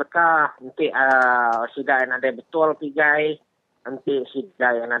je kos lekah nanti sudah yang ada betul pigai nanti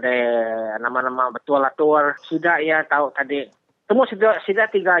sudah yang ada nama-nama betul atur sudah ya tahu tadi temu sudah 3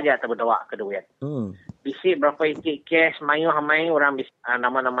 aja terberdoa ke duit. Bisi berapa ikut kes mayu hamai orang bisa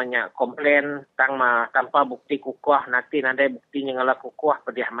nama-namanya komplain tanpa bukti kukuh nanti ada bukti yang ngala kukuh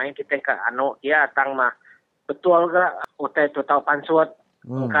pediah main kita ke dia tang betul ke utai tu tahu pansut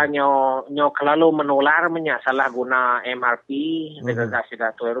nyo kelalu menular salah guna MRP negara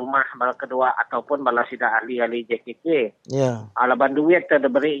sudah tuai rumah bala kedua ataupun bala sudah ahli-ahli JKK alaban duit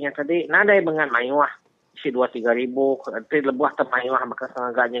terberinya tadi nadai dengan mayuah si 2-3 ribu nanti lebuah temayuah maka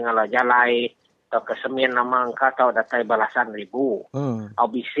sengaganya ngala jalai atau kesemin nama angka atau datai balasan ribu au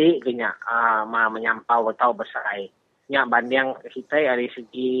bisi genya menyampau atau bersai nya banding kita dari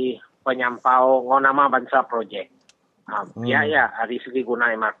segi penyampau ngonama bangsa projek. Ya dari segi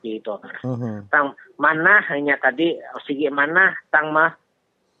guna MRP itu. Tang mana hanya tadi segi mana tang mah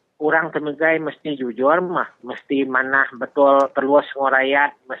orang temegai mesti jujur mesti mana betul terluas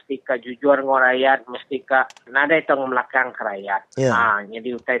ngorayat mesti ke jujur ngorayat mesti ke nada itu melakang ke rakyat. Jadi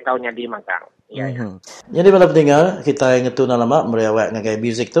utai tahu nyadi makang. Jadi pada pendengar kita yang itu lama meriawak ngagai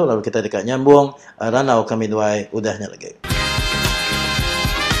music tu lalu kita dekat nyambung ranau kami duai udahnya lagi.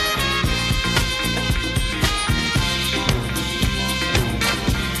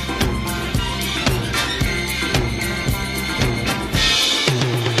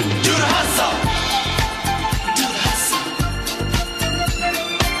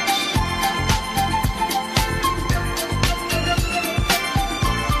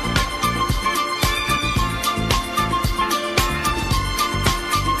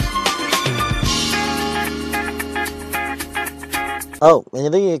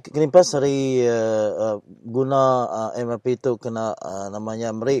 Jadi kenimpas hari guna MRP itu kena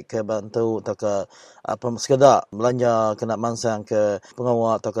namanya meri ke bantu atau ke apa sekedar belanja kena mansang ke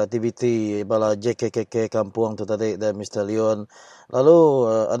pengawal atau ke aktiviti bala JKKK kampung tu tadi dan Mr. Leon. Lalu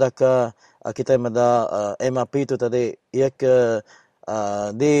adakah kita ada MRP itu tadi ia ke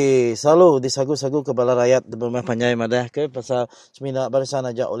selalu disagu-sagu ke bala rakyat bermain panjai madah ke pasal semina barisan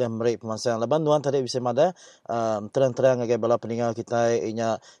aja oleh meri pemansang laban duan tadi bisa madah terang-terang agai bala peninggal kita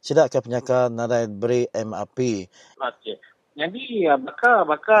inya sidak ke penyakan nadai beri MRP. Jadi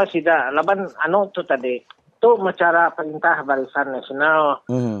baka sida laban tu tadi tu cara perintah Barisan Nasional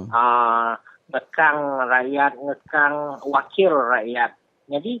ngekang rakyat, ngekang wakil rakyat.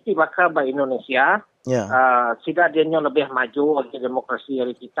 Jadi tibaka ba Indonesia sida dia lebih maju bagi demokrasi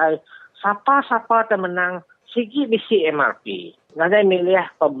dari kita. Siapa menang sigi bisi MRP. Nada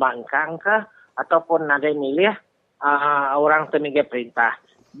milih pembangkang kah ataupun nada milih orang temige perintah.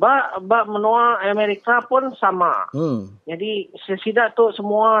 Ba menua Amerika pun sama. Jadi sesidak tu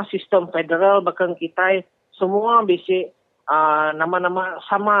semua sistem federal bahkan kita semua bisi nama-nama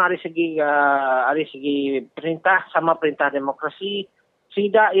sama dari segi perintah sama perintah demokrasi.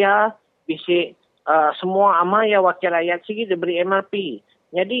 Sidak ya bisi semua ama ya wakil rakyat segi diberi MRP.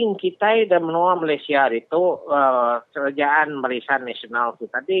 Jadi kita dan menua Malaysia itu kerajaan Barisan Nasional tu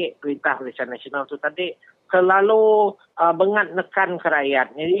tadi, perintah Barisan Nasional tu tadi selalu bengat nekan ke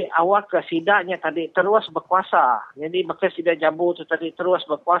rakyat. Jadi awak kesidaknya tadi terus berkuasa. Jadi bekas sidak Jabu tu tadi terus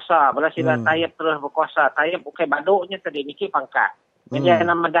berkuasa. Belah sidak Tayyip terus berkuasa. Tayyip bukan baduknya tadi niki pangkat. Jadi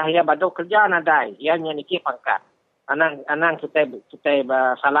anak madah ya baduk kerja nadai. Ianya niki pangkat. Anang kita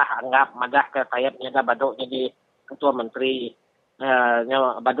salah anggap madah ke Tayyipnya dah baduk jadi ketua menteri.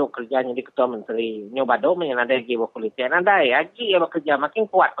 Baduk kerja jadi ketua menteri. Nyo baduk menyenadai lagi berpolitik. Nadai lagi ya bekerja makin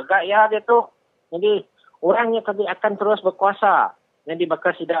kuat pegak ya dia tu. Jadi orangnya tadi akan terus berkuasa. Jadi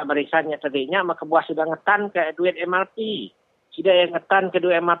bakal sidak barisannya tadinya maka buah sudah ngetan ke duit MRP. Sidak yang ngetan ke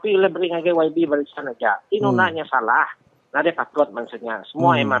duit MRP oleh beri ngagai YB barisan aja. Ini naknya salah. Nada patut maksudnya.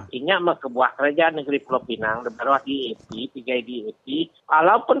 Semua MRP-nya maka buah kerajaan negeri Pulau Pinang berbaruh DAP, pigai DAP.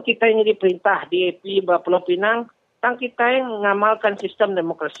 Walaupun kita yang diperintah DAP Pulau Pinang, tang kita yang ngamalkan sistem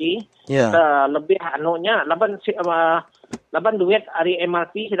demokrasi lebih anunya laban duit hari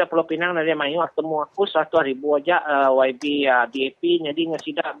MRP sudah Pulau Pinang dari mayu temu aku 100,000 aja YB DAP jadi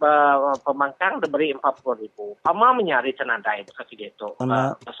ngesidak pemangkang diberi 40,000. Ama menyari tenandai dekat itu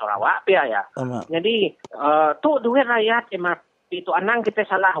Sarawak pia ya. Jadi tu duit rakyat MRP itu anang kita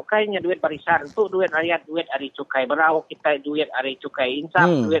salah hukainya duit barisan tu duit rakyat duit hari cukai berau kita duit hari cukai insaf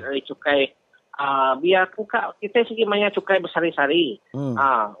duit hari cukai biar kita segi maya cukai bersari-sari.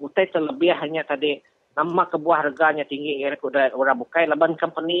 Utai terlebih hanya tadi nama kebuah harganya tinggi kira orang bukai laban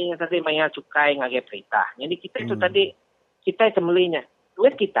company tadi maya cukai ngagai perintah. Jadi kita itu tadi kita temelinya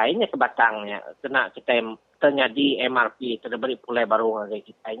duit kita ini kebatangnya kena kita terjadi MRP terberi pulai baru ngagai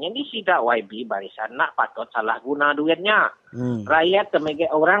kita. Jadi sidak YB barisan nak patut salah guna duitnya. Rakyat temege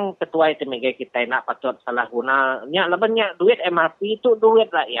orang ketua temege kita nak patut salah gunanya labannya duit MRP itu duit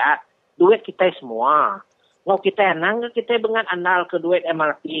rakyat. Duit kita semua. Mau kita nang kita dengan andal ke duit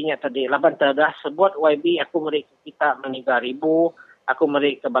MRP-nya tadi. Laban terdah sebut YB aku beri kita 3,000. Aku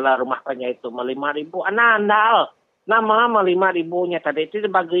beri ke bala rumah tanya itu 5,000. Andal. Nama 5,000-nya tadi itu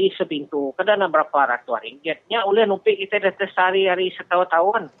dibagi sepintu. Kadang berapa ratus ringgitnya. Oleh numpik kita dah tersari hari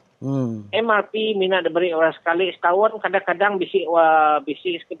setahun. MRP mina diberi orang sekali setahun. Kadang-kadang bisi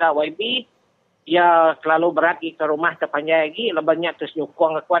sekedar YB. Ya selalu berat ke rumah terpanjang lagi lebannya terus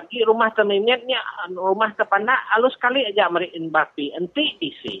nyukong kuat lagi rumah terminatnya rumah terpanda halus sekali aja meri MRP enti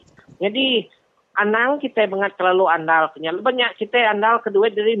DC. Jadi anang kita mengat terlalu andal punya lebannya kita andal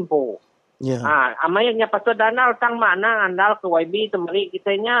kedua dari Rimpo. Amayanya patut danal tang mana andal ke YB temeri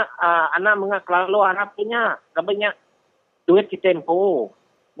kitanya anak mengat terlalu harap punya lebannya duit kita Rimpo.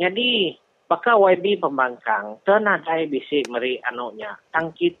 Jadi baka YB pembangkang, tenadai bisi meri anunya.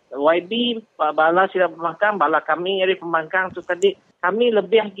 Tangkit YB bala sila pembangkang, bala kami dari pembangkang tu tadi kami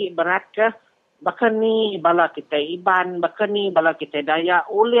lebih lagi berat ke baka ni bala kita Iban, baka ni bala kita Dayak,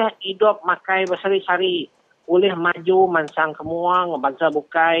 oleh hidup makai bersari-sari, oleh maju mansang kemuang, bangsa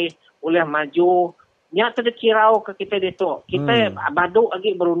bukai, oleh maju. Nya terkirau ke kita itu. Kita baduk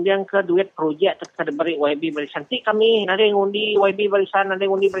lagi berundang ke duit projek terkait beri YB barisan. Kami ada yang undi YB barisan, ada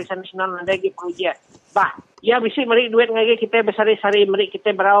yang undi Barisan Nasional, ada lagi projek. Ya bisa meri duit lagi kita bersari-sari, meri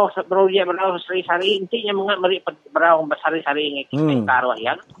kita berau projek berau bersari-sari. Intinya mengat meri berau bersari-sari kita taruh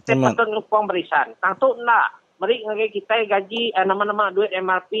ya. Kita patut ngupang barisan. Tangtu nak meri lagi kita gaji nama-nama duit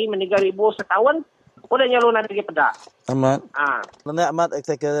MRP 3,000 setahun. Udah nyalun lagi pedak. Amat. Nanda amat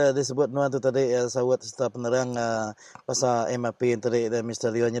eksek disebut nuan tu tadi sawat serta penerang pasal MRP tadi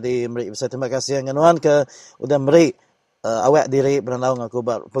Mr. Leon. Jadi saya terima kasih dengan nuan ke udah beri awak diri berenau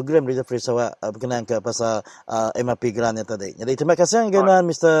ngaku program Radio Free Sarawak berkenaan ke pasal MRP grantnya tadi. Jadi terima kasih dengan nuan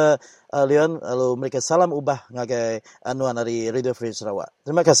Mr. Leon lalu mereka salam ubah ngagai nuan dari Radio Free Sarawak.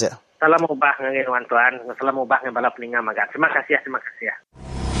 Terima kasih. Salam ubah ngagai nuan tuan. Salam ubah ngagai bala peningan magat. Terima kasih.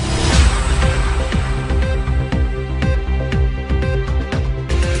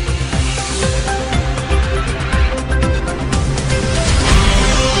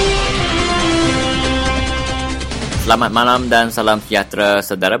 Selamat malam dan salam sejahtera.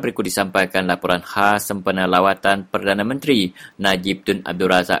 Saudara, berikut disampaikan laporan khas sempena lawatan Perdana Menteri Najib Tun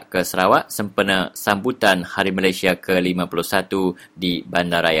Abdul Razak ke Sarawak sempena sambutan Hari Malaysia ke-51 di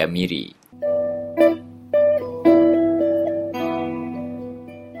Bandaraya Miri.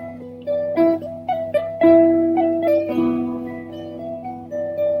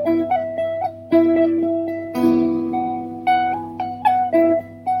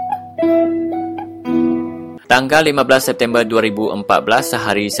 Tanggal 15 September 2014,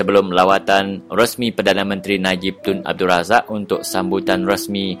 sehari sebelum lawatan resmi Perdana Menteri Najib Tun Abdul Razak untuk sambutan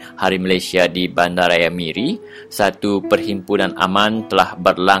resmi Hari Malaysia di Bandaraya Miri, satu perhimpunan aman telah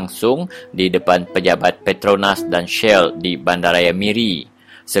berlangsung di depan pejabat Petronas dan Shell di Bandaraya Miri.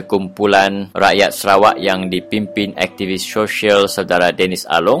 Sekumpulan rakyat Sarawak yang dipimpin aktivis sosial saudara Dennis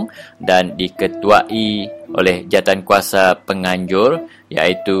Along dan diketuai oleh jawatankuasa penganjur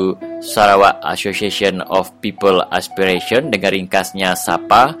iaitu Sarawak Association of People Aspiration dengan ringkasnya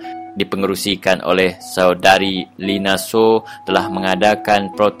SAPA, dipengerusikan oleh saudari Lina So, telah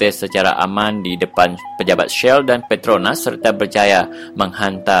mengadakan protes secara aman di depan pejabat Shell dan Petronas serta berjaya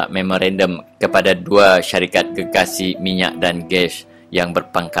menghantar memorandum kepada dua syarikat gergasi minyak dan gas yang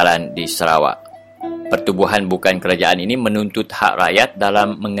berpangkalan di Sarawak. Pertubuhan bukan kerajaan ini menuntut hak rakyat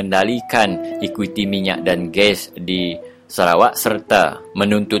dalam mengendalikan ekuiti minyak dan gas di Sarawak serta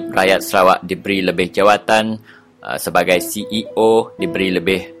menuntut rakyat Sarawak diberi lebih jawatan sebagai CEO, diberi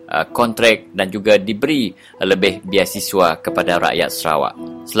lebih kontrak dan juga diberi lebih beasiswa kepada rakyat Sarawak.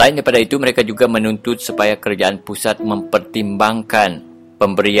 Selain daripada itu, mereka juga menuntut supaya kerajaan pusat mempertimbangkan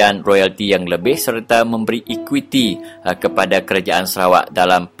pemberian royalti yang lebih serta memberi ekuiti kepada kerajaan Sarawak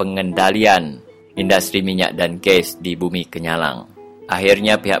dalam pengendalian industri minyak dan gas di Bumi Kenyalang.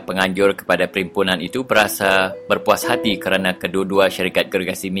 Akhirnya pihak penganjur kepada perhimpunan itu berasa berpuas hati kerana kedua-dua syarikat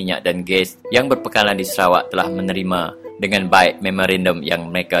gergasi minyak dan gas yang berpangkalan di Sarawak telah menerima dengan baik memorandum yang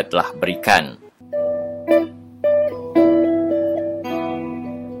mereka telah berikan.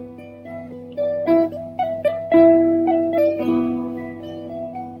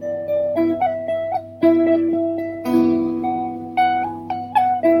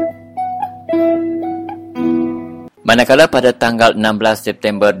 Manakala pada tanggal 16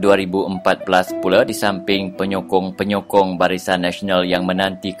 September 2014 pula, di samping penyokong-penyokong Barisan Nasional yang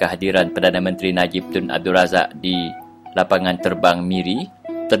menanti kehadiran Perdana Menteri Najib Tun Abdul Razak di lapangan terbang Miri,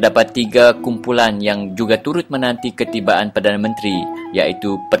 terdapat tiga kumpulan yang juga turut menanti ketibaan Perdana Menteri,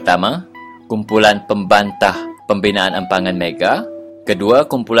 iaitu pertama, kumpulan pembantah pembinaan empangan mega, kedua,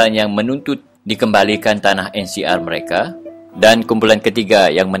 kumpulan yang menuntut dikembalikan tanah NCR mereka, dan kumpulan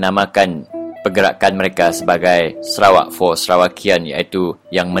ketiga yang menamakan pergerakan mereka sebagai Sarawak for Sarawakian, iaitu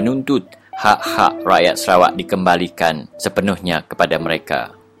yang menuntut hak-hak rakyat Sarawak dikembalikan sepenuhnya kepada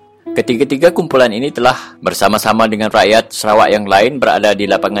mereka. Ketiga-tiga kumpulan ini telah bersama-sama dengan rakyat Sarawak yang lain berada di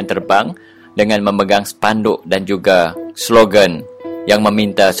lapangan terbang dengan memegang spanduk dan juga slogan yang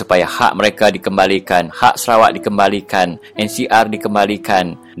meminta supaya hak mereka dikembalikan, hak Sarawak dikembalikan, NCR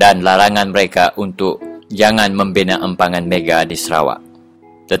dikembalikan dan larangan mereka untuk jangan membina empangan mega di Sarawak.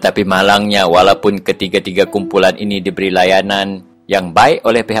 Tetapi malangnya, walaupun ketiga-tiga kumpulan ini diberi layanan yang baik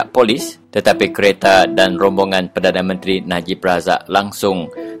oleh pihak polis, tetapi kereta dan rombongan Perdana Menteri Najib Razak langsung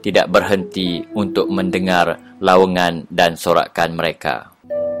tidak berhenti untuk mendengar lawangan dan sorakan mereka.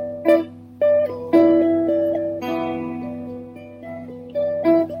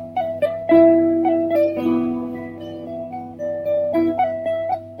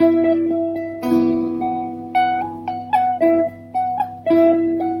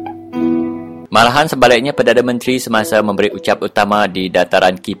 Malahan sebaliknya, Perdana Menteri semasa memberi ucap utama di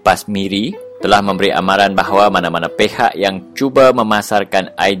dataran Kipas Miri telah memberi amaran bahawa mana-mana pihak yang cuba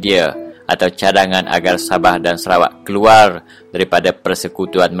memasarkan idea atau cadangan agar Sabah dan Sarawak keluar daripada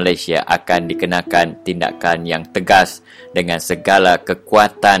Persekutuan Malaysia akan dikenakan tindakan yang tegas dengan segala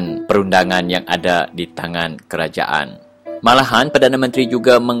kekuatan perundangan yang ada di tangan kerajaan. Malahan, Perdana Menteri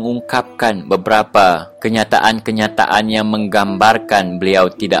juga mengungkapkan beberapa kenyataan-kenyataan yang menggambarkan beliau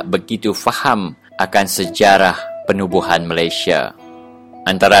tidak begitu faham akan sejarah penubuhan Malaysia.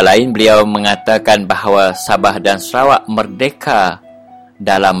 Antara lain, beliau mengatakan bahawa Sabah dan Sarawak merdeka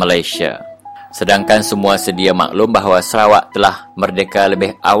dalam Malaysia. Sedangkan semua sedia maklum bahawa Sarawak telah merdeka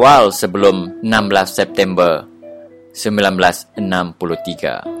lebih awal sebelum 16 September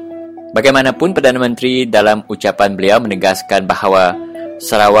 1963. Bagaimanapun, Perdana Menteri dalam ucapan beliau menegaskan bahawa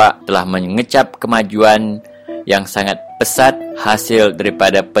Sarawak telah mengecap kemajuan yang sangat pesat hasil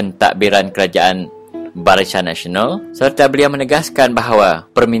daripada pentadbiran kerajaan Barisan Nasional, serta beliau menegaskan bahawa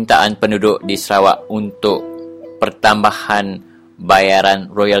permintaan penduduk di Sarawak untuk pertambahan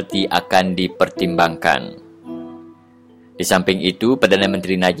bayaran royalti akan dipertimbangkan. Di samping itu, Perdana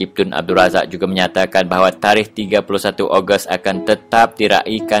Menteri Najib Tun Abdul Razak juga menyatakan bahawa tarikh 31 Ogos akan tetap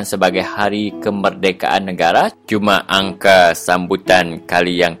diraikan sebagai Hari Kemerdekaan Negara, cuma angka sambutan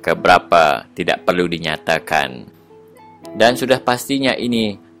kali yang keberapa tidak perlu dinyatakan. Dan sudah pastinya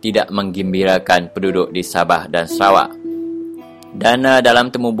ini tidak menggembirakan penduduk di Sabah dan Sarawak. Dan dalam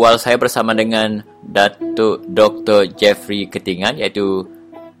temu bual saya bersama dengan Datuk Dr. Jeffrey Ketingan, iaitu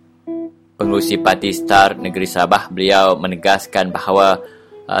Pengerusi Parti Star Negeri Sabah, beliau menegaskan bahawa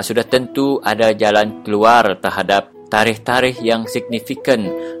sudah tentu ada jalan keluar terhadap tarikh-tarikh yang signifikan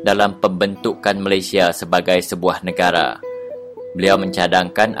dalam pembentukan Malaysia sebagai sebuah negara. Beliau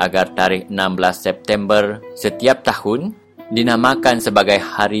mencadangkan agar tarikh 16 September setiap tahun dinamakan sebagai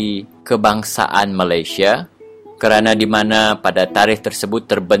Hari Kebangsaan Malaysia, kerana di mana pada tarikh tersebut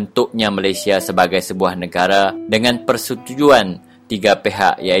terbentuknya Malaysia sebagai sebuah negara dengan persetujuan tiga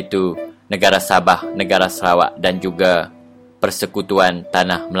pihak, iaitu negara Sabah, negara Sarawak dan juga Persekutuan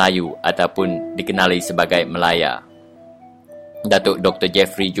Tanah Melayu ataupun dikenali sebagai Melaya. Datuk Dr.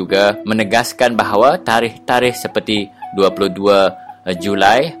 Jeffrey juga menegaskan bahawa tarikh-tarikh seperti 22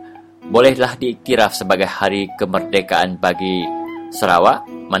 Julai bolehlah diiktiraf sebagai Hari Kemerdekaan bagi Sarawak,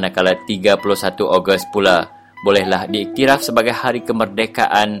 manakala 31 Ogos pula bolehlah diiktiraf sebagai Hari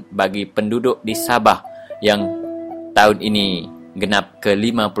Kemerdekaan bagi penduduk di Sabah yang tahun ini genap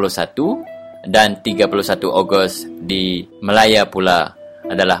ke-51, dan 31 Ogos di Melaya pula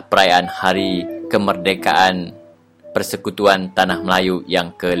adalah perayaan Hari Kemerdekaan Persekutuan Tanah Melayu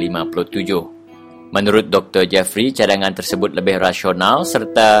yang ke-57. Menurut Dr. Jeffrey, cadangan tersebut lebih rasional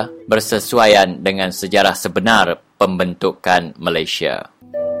serta bersesuaian dengan sejarah sebenar pembentukan Malaysia.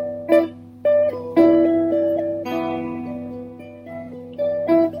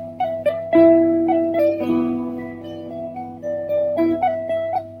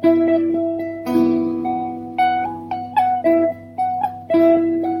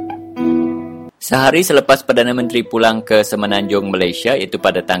 Sehari selepas Perdana Menteri pulang ke Semenanjung Malaysia, iaitu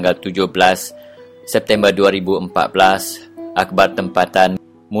pada tanggal 17 September 2014, akhbar tempatan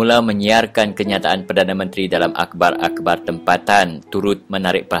mula menyiarkan kenyataan Perdana Menteri dalam akhbar-akhbar tempatan, turut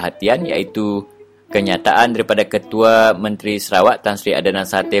menarik perhatian, iaitu kenyataan daripada Ketua Menteri Sarawak Tan Sri Adnan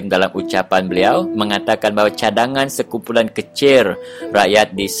Satem dalam ucapan beliau mengatakan bahawa cadangan sekumpulan kecil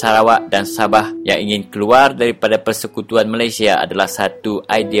rakyat di Sarawak dan Sabah yang ingin keluar daripada Persekutuan Malaysia adalah satu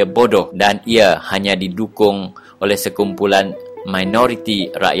idea bodoh dan ia hanya didukung oleh sekumpulan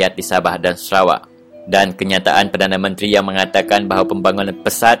minoriti rakyat di Sabah dan Sarawak. Dan kenyataan Perdana Menteri yang mengatakan bahawa pembangunan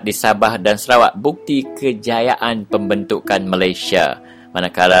pesat di Sabah dan Sarawak bukti kejayaan pembentukan Malaysia,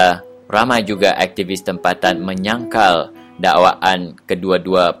 manakala ramai juga aktivis tempatan menyangkal dakwaan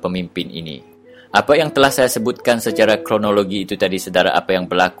kedua-dua pemimpin ini. Apa yang telah saya sebutkan secara kronologi itu tadi, saudara, apa yang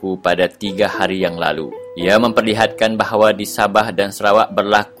berlaku pada 3 hari yang lalu. Ia memperlihatkan bahawa di Sabah dan Sarawak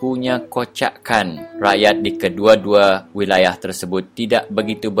berlakunya kocakan. Rakyat di kedua-dua wilayah tersebut tidak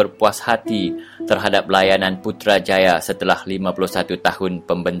begitu berpuas hati terhadap layanan Putrajaya setelah 51 tahun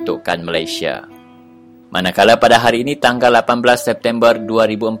pembentukan Malaysia. Manakala pada hari ini tanggal 18 September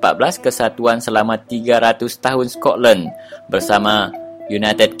 2014, Kesatuan selama 300 tahun Scotland bersama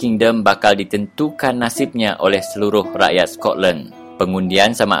United Kingdom bakal ditentukan nasibnya oleh seluruh rakyat Scotland.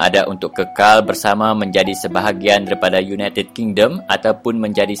 Pengundian sama ada untuk kekal bersama menjadi sebahagian daripada United Kingdom ataupun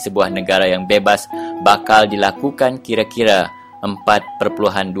menjadi sebuah negara yang bebas bakal dilakukan kira-kira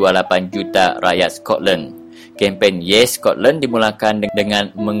 4.28 juta rakyat Scotland. Kempen Yes Scotland dimulakan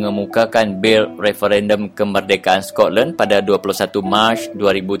dengan mengemukakan bil referendum kemerdekaan Scotland pada 21 Mac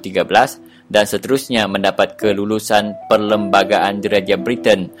 2013 dan seterusnya mendapat kelulusan perlembagaan diraja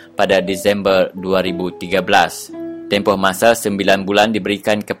Britain pada Disember 2013. Tempoh masa 9 bulan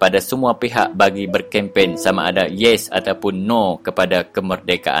diberikan kepada semua pihak bagi berkempen sama ada yes ataupun no kepada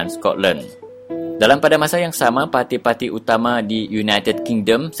kemerdekaan Scotland. Dalam pada masa yang sama, parti-parti utama di United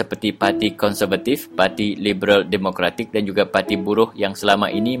Kingdom seperti Parti Konservatif, Parti Liberal Demokratik dan juga Parti Buruh yang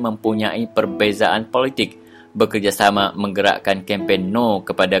selama ini mempunyai perbezaan politik bekerjasama menggerakkan kempen no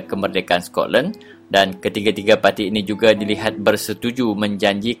kepada kemerdekaan Scotland, dan ketiga-tiga parti ini juga dilihat bersetuju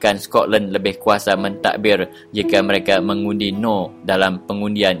menjanjikan Scotland lebih kuasa mentadbir jika mereka mengundi no dalam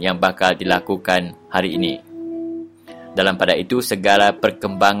pengundian yang bakal dilakukan hari ini. Dalam pada itu, segala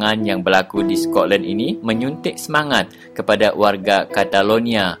perkembangan yang berlaku di Scotland ini menyuntik semangat kepada warga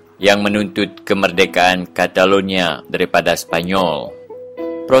Catalonia yang menuntut kemerdekaan Catalonia daripada Spanyol.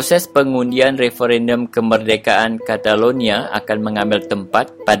 Proses pengundian referendum kemerdekaan Catalonia akan mengambil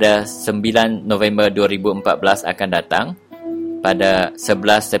tempat pada 9 November 2014 akan datang. pada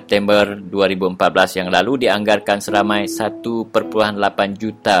 11 September 2014 yang lalu dianggarkan seramai 1.8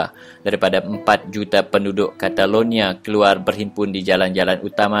 juta daripada 4 juta penduduk Catalonia keluar berhimpun di jalan-jalan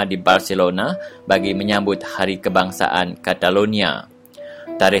utama di Barcelona bagi menyambut Hari Kebangsaan Catalonia.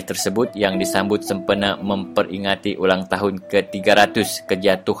 Tarikh tersebut yang disambut sempena memperingati ulang tahun ke-300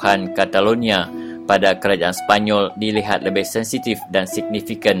 kejatuhan Catalonia pada kerajaan Spanyol dilihat lebih sensitif dan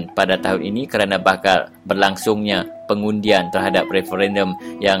signifikan pada tahun ini kerana bakal berlangsungnya pengundian terhadap referendum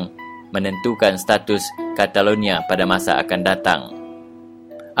yang menentukan status Catalonia pada masa akan datang.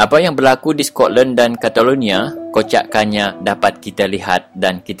 Apa yang berlaku di Scotland dan Catalonia, kocakannya dapat kita lihat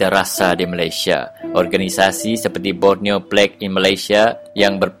dan kita rasa di Malaysia. Organisasi seperti Borneo Plague in Malaysia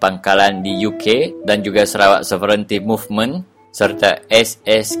yang berpangkalan di UK dan juga Sarawak Sovereignty Movement serta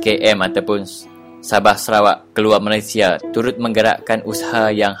SSKM ataupun Sabah Sarawak Keluar Malaysia turut menggerakkan usaha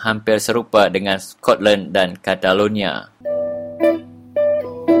yang hampir serupa dengan Scotland dan Catalonia.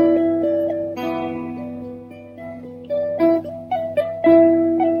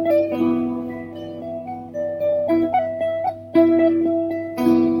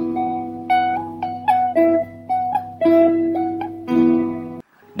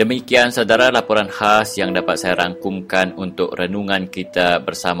 Demikian saudara laporan khas yang dapat saya rangkumkan untuk renungan kita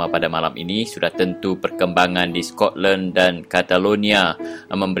bersama pada malam ini. Sudah tentu perkembangan di Scotland dan Catalonia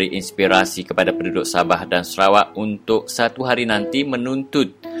memberi inspirasi kepada penduduk Sabah dan Sarawak untuk satu hari nanti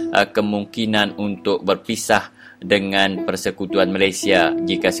menuntut kemungkinan untuk berpisah dengan Persekutuan Malaysia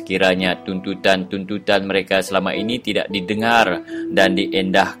jika sekiranya tuntutan-tuntutan mereka selama ini tidak didengar dan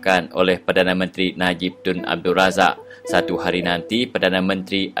diendahkan oleh Perdana Menteri Najib Tun Abdul Razak. Satu hari nanti, Perdana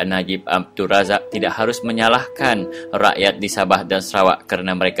Menteri Najib Abdul Razak tidak harus menyalahkan rakyat di Sabah dan Sarawak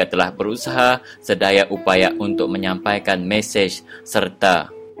kerana mereka telah berusaha sedaya upaya untuk menyampaikan mesej serta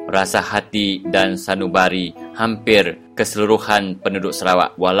rasa hati dan sanubari hampir keseluruhan penduduk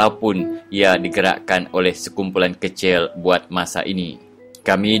Sarawak walaupun ia digerakkan oleh sekumpulan kecil buat masa ini.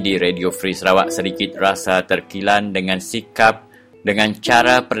 Kami di Radio Free Sarawak sedikit rasa terkilan dengan sikap dengan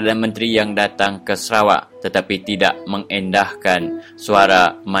cara Perdana Menteri yang datang ke Sarawak tetapi tidak mengendahkan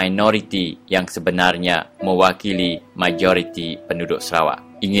suara minoriti yang sebenarnya mewakili majoriti penduduk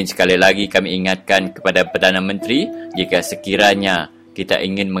Sarawak. Ingin sekali lagi kami ingatkan kepada Perdana Menteri jika sekiranya kita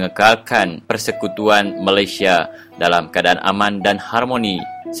ingin mengekalkan persekutuan Malaysia dalam keadaan aman dan harmoni,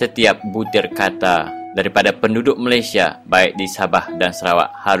 setiap butir kata daripada penduduk Malaysia baik di Sabah dan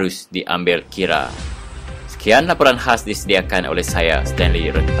Sarawak harus diambil kira. Sekian laporan khas disediakan oleh saya, Stanley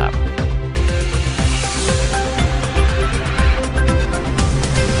Rentap.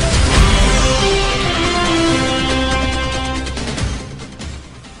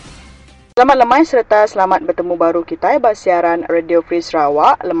 Selamat lemai serta selamat bertemu baru kita bak siaran Radio Free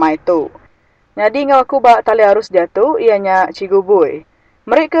Sarawak lemai tu. Jadi ngau aku bak tali arus dia tu ianya Cikgu Boy.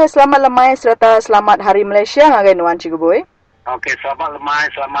 Mereka selamat lemai serta selamat Hari Malaysia ngagai nuan Cikgu Boy. Okey, selamat lemai,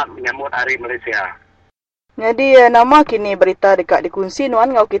 selamat menyambut Hari Malaysia. Jadi nama kini berita dekat dikunci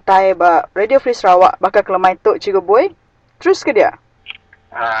nuan ngau kita bak Radio Free Sarawak bakal kelemai tu Cikgu Boy. Terus ke dia.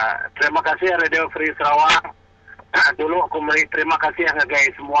 Terima kasih Radio Free Sarawak. Dulu aku beri terima kasih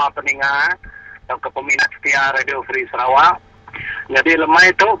ngagai semua pendengar dan kepeminat setia Radio Free Sarawak. Jadi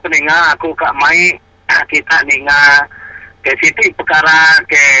lemai tu pendengar aku kak mai kita dengar ke situ perkara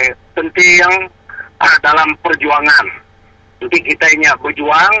ke penting dalam perjuangan. Jadi kita ini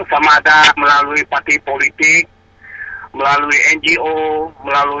berjuang sama ada melalui parti politik, melalui NGO,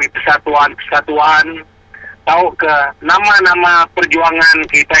 melalui persatuan-persatuan, tahu ke nama-nama perjuangan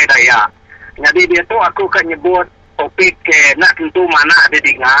kita daya. Jadi dia tu aku kan nyebut topik ke nak tentu mana ada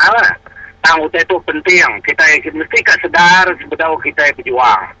dengar. Tahu itu penting. Kita mesti sedar sebenarnya kita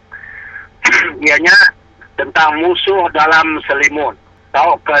berjuang. Ianya tentang musuh dalam selimut.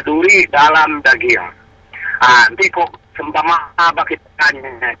 Tahu ke duri dalam daging. Nanti kok sempama bagi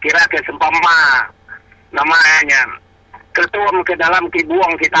tanya. Kira ke sempama namanya ketum ke dalam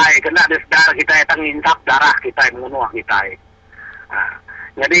kibuang kita. Kena ada sedar kita tangintap darah kita mengunuh kita.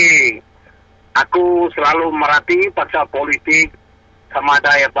 Jadi aku selalu merhati pasal politik sama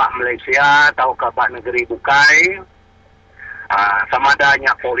ada ya Pak Malaysia tahu ke Pak negeri bukai, sama ada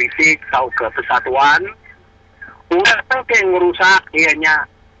nya politik tahu ke persatuan. Orang ke ngerusak ianya,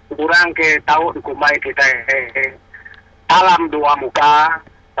 orang ke tahu dikumai kita alam dua muka,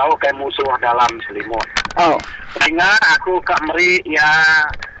 tahu ke musuh dalam selimut. Sehingga aku ke meri ya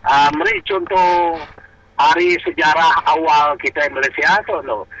meri contoh hari sejarah awal kita Malaysia tu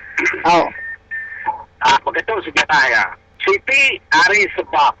lo. Begitu sejarah ya. Siti hari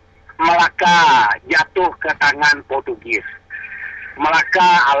sebab Melaka jatuh ke tangan Portugis.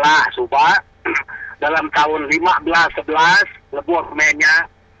 Melaka Allah subah dalam tahun 15-11 lebuh mainnya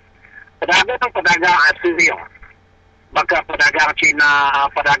pedagang asing, maka pedagang Cina,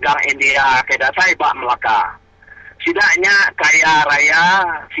 pedagang India, kedah saya bak Melaka. Sidaknya kaya raya,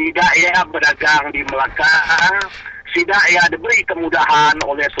 sidak ia berdagang di Melaka, sidak ia diberi kemudahan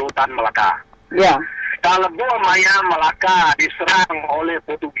oleh Sultan Melaka. Ya. Kalau lebuh maya Melaka diserang oleh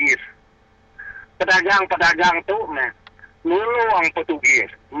Portugis. Pedagang-pedagang tu nulung Portugis,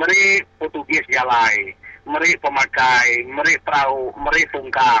 meri Portugis jalai, meri pemakai, meri perahu, meri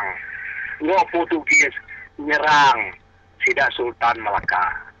tungkang. Ngo Portugis nyerang sidak Sultan Melaka.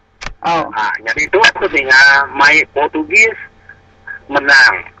 Oh. Jadi itu artinya mai Portugis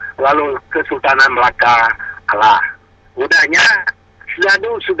menang, lalu Kesultanan Melaka kalah. Udahnya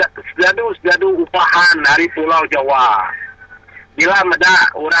sedadu upahan dari Pulau Jawa. Bila meda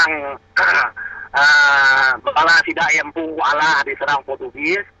orang bala sidak empu alah diserang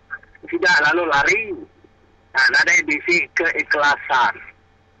Portugis, sidak lalu lari. Nada bisi keikhlasan.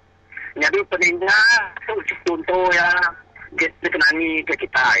 Jadi peninggal tu contoh ya kita kenani ke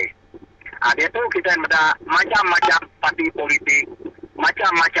kita. Dia tu kita meda macam-macam parti politik,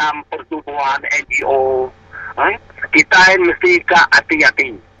 macam-macam pertubuhan NGO. Kita mesti ke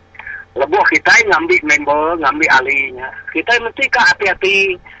hati-hati. Lebuh kita ngambil member, ngambil ahlinya. Kita mesti ke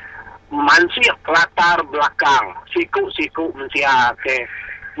hati-hati. Mansir latar belakang, siku-siku mesti ke.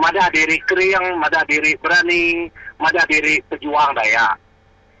 Mada diri kering, mada diri berani, mada diri pejuang daya.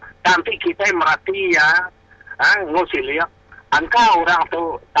 Nanti kita merhati ya, ngosilia. Angka orang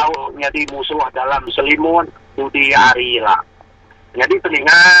tu tahu jadi musuh dalam selimut, budi hari lah. Jadi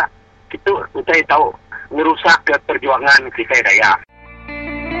telinga itu kita tahu merusak ke perjuangan kita daya.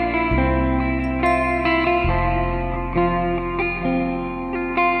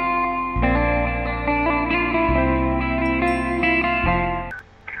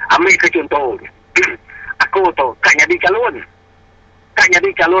 Ambil ke contoh, aku tu kan jadi calon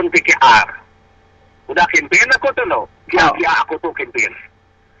PKR. Udah kempen aku tu no, kira-kira aku tu kempen.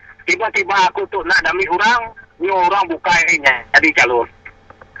 Tiba-tiba aku tu nak dami orang, ni orang bukainya jadi calon.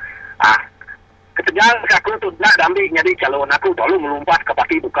 Ketegal aku tu nak dami jadi calon, aku lalu melompat ke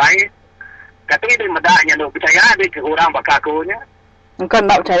parti bukai. Kata dia medaknya tu, percaya dia ke orang bakal aku nya. Engkau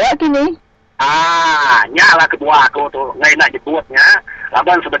nak percaya kini? Nyala kedua aku tu, ngai nak jebutnya.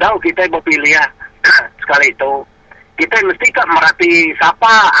 Laban sebedau kita berpilih sekali itu. Kita mesti kan merhati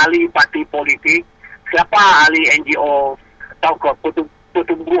siapa ahli parti politik, siapa ahli NGO, tahu ke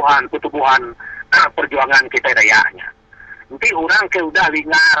pertumbuhan perjuangan kita dayanya. Nanti orang ke udah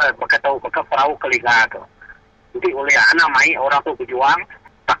lingar, baka tahu baka perahu ke lingar tu. Nanti oleh anak mai orang tu berjuang,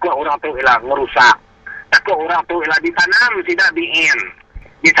 takut orang tu ialah merusak. Takut orang tu ialah ditanam tidak biin.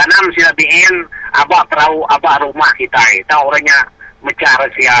 Ditanam tidak biin abak perahu, abak rumah kita. Tahu orangnya mencari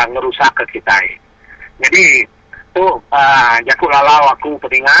sia ngerusak ke kita. Jadi tu jaku lalau aku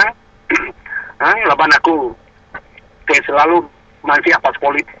peningan. Laban aku ke selalu masih apa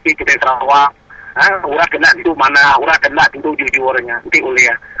politik kita Sarawak. Orang kena itu mana, orang kena itu jujurnya. Nanti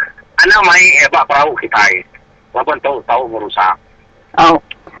ulia. Anak mai abak perahu kita. Laban tahu merusak. Oh.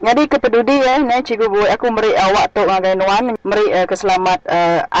 Jadi kepeduli ya, cikgu buat aku meri awak tu ngaganuan meri keselamat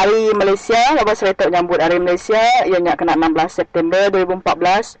Hari Malaysia, lepas seretok nyambut Hari Malaysia, ianya kena 16 September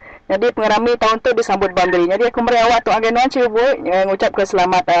 2014. Jadi pengerami tahun tu disambut bandari. Jadi aku meri awak tu ngaganuan cikgu buat ngucap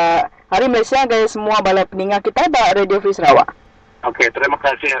keselamat Hari Malaysia gaya semua bala peningat kita da Radio Free Sarawak. Okey, terima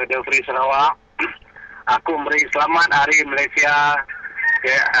kasih Radio Free Sarawak. Aku meri selamat Hari Malaysia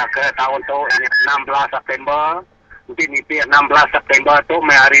ke tahun tu 16 September. Nanti 16 September tu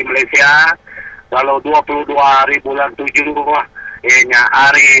hari Malaysia, lalu 22 hari bulan 7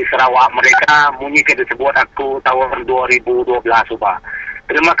 hari Sarawak mereka munyi ke disebut aku tahun 2012 ubah.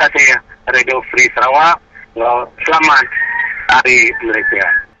 Terima kasih Radio Free Sarawak. Selamat Hari Malaysia.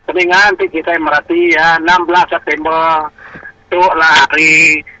 Telinga nanti kita merhati ya 16 September tu lah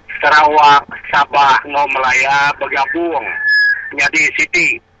hari Sarawak Sabah Ngau Melaya bergabung jadi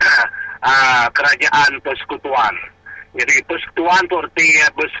Siti Kerajaan Persekutuan. Jadi persekutuan tu arti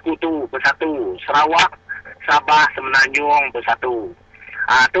bersekutu, bersatu. Sarawak, Sabah, Semenanjung bersatu.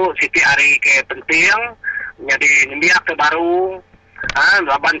 Tu Siti hari ke penting. Jadi niat ke baru.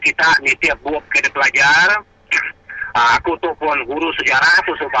 Laban kita ni tiap buat ke pelajar. Aku tu pun guru sejarah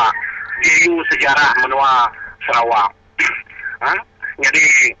tu sebab JU sejarah menua Sarawak.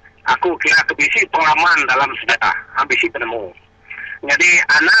 Jadi aku kira kebisi pengalaman dalam sejarah. Habisi penemu. Jadi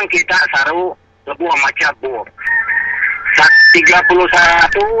anak kita saru lebuh macam buah.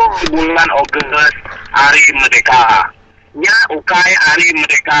 31 bulan Ogos Hari Merdeka. Nya ukai Hari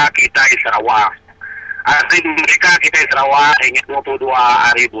Merdeka kita di Sarawak. Hari Merdeka kita di Sarawak ingat 22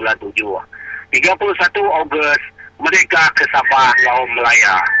 hari bulan 7. 31 Ogos Merdeka ke Sabah Laut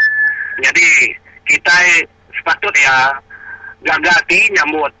Melaya. Jadi kita sepatutnya gagati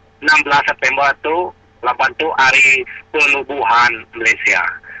nyambut 16 September tu lapan tu Hari Penubuhan Malaysia.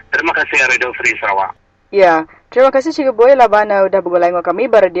 Terima kasih Radio Free Sarawak. Ya, terima kasih Cikgu Boy labana sudah bergulai dengan kami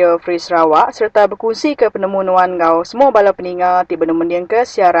Radio Free Sarawak serta berkongsi ke penemuan kau semua bala peningat di benung-mendiang ke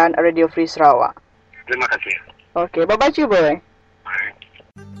siaran Radio Free Sarawak. Terima kasih. Okey, bye-bye Cikgu Boy.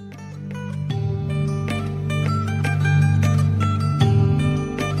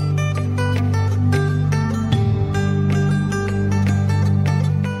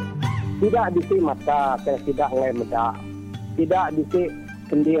 Tidak disik mata, tidak ngai medak. Tidak disik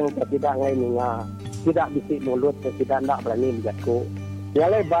kending, tidak ngai ninga. Tidak disik mulut, tidak nak berani menjaku.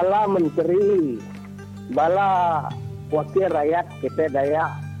 Yalai bala menteri, bala wakil rakyat kita Dayak,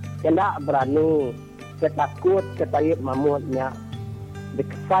 kena berani, ketakut, ketayip mamutnya.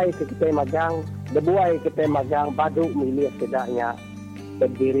 Dekesai ke kita magang, debuai kita magang, baduk milih tidaknya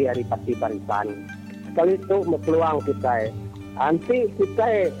berdiri hari parti barisan. Sekali itu peluang kita. Nanti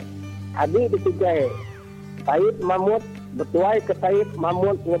kita adik ditigai taib mamut bertuai ke taib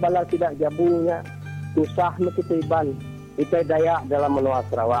mamut ngebala tidak jabunya susah mekitiban kita Dayak dalam menua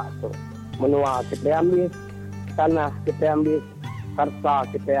Sarawak tu. Menua kita ambil tanah, kita ambil harta,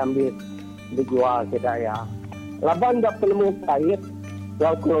 kita ambil dijual ke Dayak. Laban tak perlu taib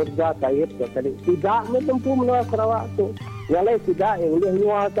kalau keluarga taib tadi tidak menempuh menua Sarawak tu. Yang lain tidak boleh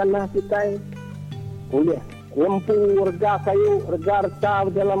nyual tanah kita boleh lempu rega kayu, rega reta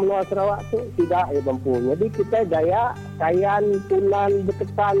dalam luar Sarawak tu tidak mampu. Jadi kita Dayak, Kayan, Tunan,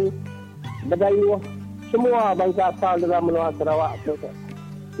 Beketan, Bedayuh, semua bangsa asal dalam luar Sarawak tu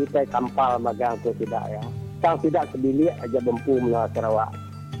kita kampal magang tu tidak ya. Sang tidak sebilik aja mampu luar Sarawak.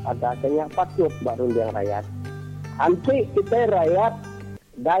 Ada tanya patut baru yang rakyat. Nanti kita rakyat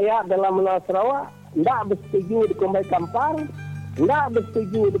Dayak dalam luar Sarawak tidak bersetuju dikombai kampal. Tidak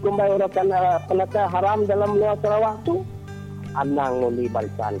bersetuju dikombai orang penata haram dalam luar Sarawak tu. Anang undi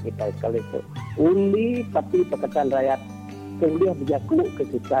barisan kita sekali tu. Undi tapi Pakatan Rakyat boleh berjaku ke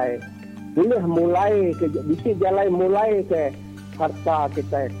kita. Boleh mulai ke bisi jalan mulai ke harta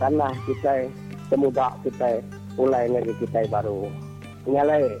kita, tanah kita, semudak kita, mulai negeri kita baru.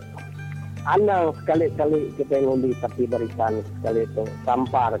 Nyalai anang sekali-kali kita undi tapi barisan sekali tu.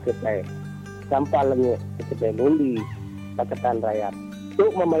 Sampar kita. Sampar lengit kita undi Pakatan Rakyat.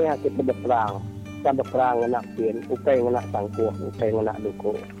 Untuk memaya kita berperang. Kita berperang nak pin, upai nak sangkuh, upai nak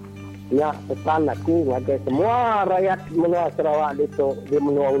dukung. Ya, pesan aku ngagai semua rakyat menua Sarawak itu di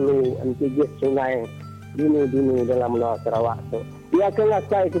menua Ulu, Antijis Sungai, dini dalam menua Sarawak itu. Ia kena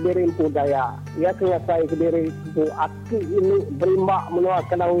saya ke diri Empu Dayak. Ia kena saya ke diri Empu Aki ini berimbak menua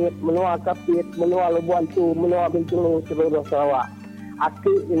Kenawit, menua Kapit, menua Lubuan Tu, menua Bintulu, seluruh Sarawak.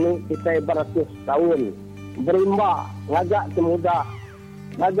 Aki ini kita beratus tahun. Berimbak, ngajak semudah,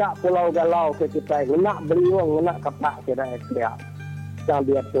 ngajak Pulau Galau ke kita, nak beriung, nak kapak kita ekliak. Yang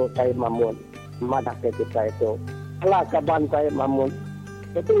dia tu Taib Mamun, madak ke kita itu. Alah kaban Taib Mamun,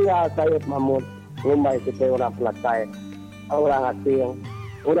 ketinggal Taib Mamun, ngumbai kita orang pelatai, orang asing,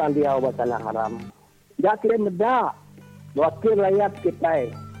 orang dia buat tanah haram. Dia kira medak, wakil rakyat kita,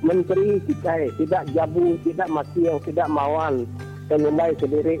 menteri kita, tidak jabu, tidak masiang, tidak mawan, ngumbai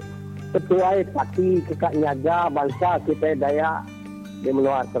sendiri. Ketuai parti kekak nyaga bangsa kita Dayak di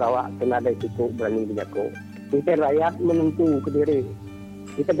menua Sarawak kena ada cukup berani berjaku. Kita rakyat menentu ke diri.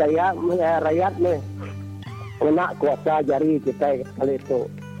 Kita Dayak rakyat ni kena kuasa jari kita kali itu.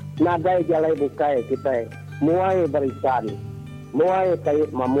 Nadai jalai bukai kita. Muai barisan. Muai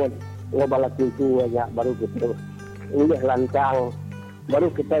kait mamut. Ngobala kuncu aja baru kita ulih lancang. Baru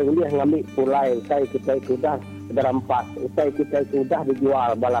kita ulih ngambil pulai. Kita sudah berampas, usai kita sudah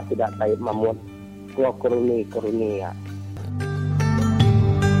dijual balas tidak Taib Mamut. Kuruni ya.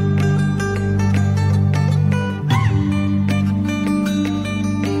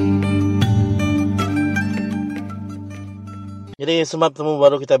 Jadi sebab temu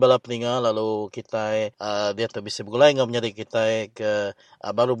baru kita bala peninga lalu kita dia tu bisa bergulai ngam menjadi kita ke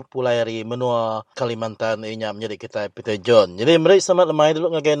baru pulai dari menua Kalimantan inya menjadi kita Peter John. Jadi mari selamat lemai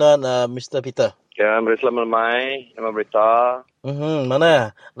dulu ngagainan Mr. Peter. Ya, mari selamat lemai, nama berita.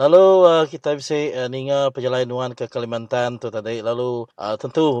 Mana? Lalu kita bisa ninga perjalanan ke Kalimantan tu tadi lalu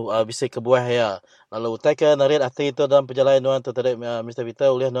tentu bisa ke buah ya. Lalu teka narit hati itu dalam perjalanan tu tadi Mr. Peter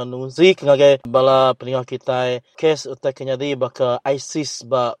oleh non muzik ngagai bala peninggal kita kes utaknya di baka ISIS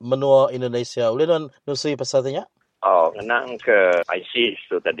ba menua Indonesia. Oleh non nusi pasatnya? Oh, kenang ke ISIS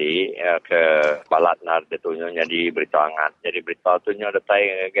tu tadi ke balat nar detunya jadi berita hangat. Jadi berita tu nya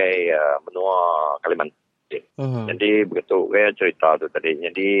datai ngagai menua Kalimantan. Jadi begitu cerita tu tadi.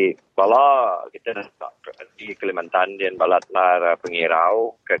 Jadi bala kita di Kalimantan dan balat lar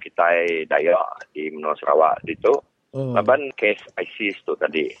pengirau ke kita Dayak di Menua Sarawak itu. Laban kes ISIS tu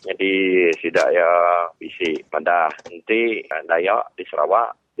tadi. Jadi sidak ya bisi pada nanti Dayak di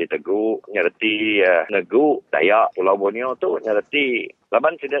Sarawak di Teguk nyerti Negu Dayak Pulau Borneo tu nyerti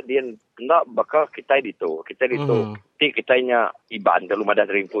laban sidak dia hendak bakal kita ditu ti kitanya iban kalau madah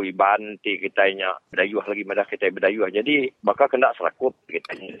terimpu iban ti kitanya berdayuh lagi madah kita berdayuh jadi bakal kena serakup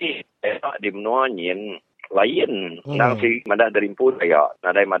kita jadi di menua nyin lain nang si madah terimpu Dayak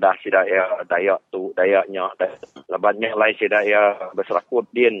nadai madah sidak ya Dayak tu Dayaknya labannya lain sidak ya berserakup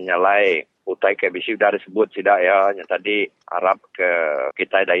dia nyalai utai ke bisi dah disebut sidak ya yang tadi Arab ke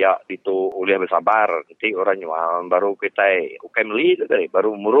kita Dayak itu ulih bersabar nanti orang nyuam baru kita ukai beli tu tadi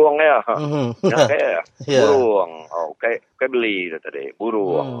baru murung ya burung ukai beli tu tadi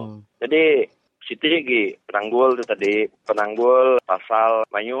burung jadi situ lagi penanggul tu tadi penanggul pasal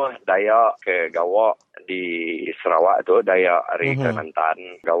mayuh Dayak ke Gawak di Sarawak tu Dayak hari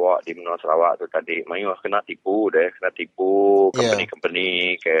Kalimantan Gawak di Menua Sarawak tu tadi mayuh kena tipu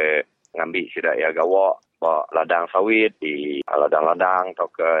company ke ngambil sidak ya Gawak ladang sawit di ladang-ladang atau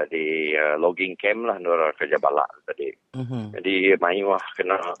ke di logging camp lah nur kerja balak tadi. Jadi mayuh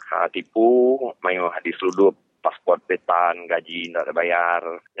kena tipu, mayuh diseludup pasport petan, gaji tak ada bayar,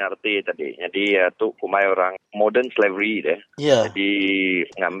 nyarti tadi. Jadi tu kumai orang modern slavery deh. Jadi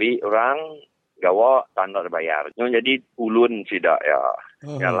ngambil orang Gawak tak ada bayar. Jadi ulun sidak ya.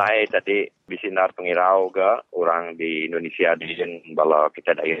 Yang lain tadi bisinar pengirau ke orang di Indonesia di bala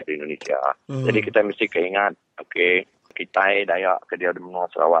kita Dayak di Indonesia. Jadi kita mesti keingat kita Dayak ke dia di Menua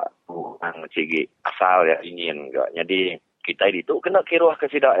Sarawak yang cigi asal ya ingin ke. Jadi kita itu kena kiruah ke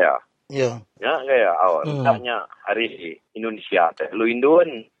sidak ya. Ya kaya entahnya hari Indonesia lu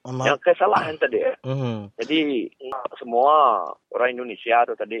Indon yang kesalahan tadi jadi semua orang Indonesia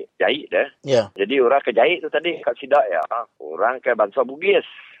tu tadi jahit jadi orang ke jahit tu tadi kat sidak ya orang ke bangsa Bugis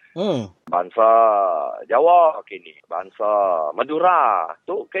bangsa Jawa kini bangsa Madura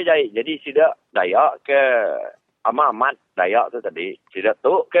tu ke jahit jadi sidak Dayak ke Amat Dayak tu tadi sidak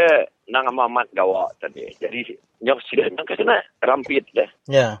tu ke nang Amat Gawak tadi jadi nyok sidak yang kena rampit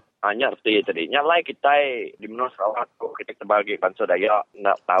nyerti tadi. Nyalai kita di Menua Sarawak kita sebagai bangsa Dayak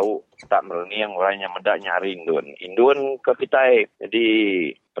nak tahu tak mereniang orangnya mendak nyaring Indun ke kita. Jadi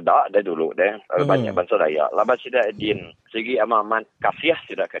pedak dah dulu banyak bangsa Dayak. Laban sida din segi amat kasiah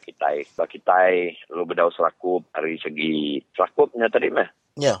sida ke kita. Sebab kita lu bedau serakup dari segi serakupnya tadi mah.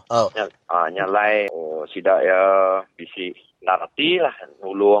 Nyalai sida ya bisi narati lah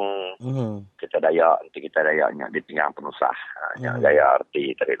nulung kita Dayak nanti kita Dayaknya ditinggal penusah gaya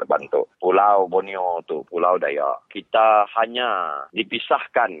arti tadi leban tu Pulau Borneo tu Pulau Dayak kita hanya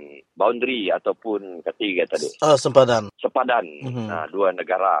dipisahkan boundary ataupun ketiga tadi sempadan dua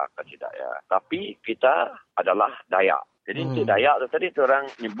negara tidak ya tapi kita adalah Dayak jadi nanti Dayak tu tadi tu orang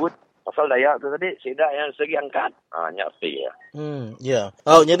nyebut pasal Dayak tu tadi sidak yang segi angkat nyerti ya.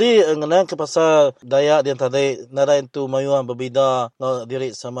 Jadi ngenang ke pasal Dayak yang tadi nada itu mayuan berbeza diri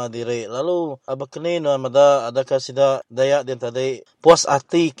sama diri. Lalu abakni no mada adakah sidak Dayak yang tadi puas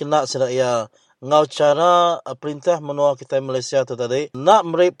hati kena sidak ya ngau cara perintah menua kita Malaysia tu tadi nak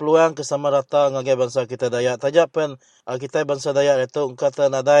memberi peluang kesamarata ngagai bangsa kita Dayak tajapan kita bangsa Dayak itu kata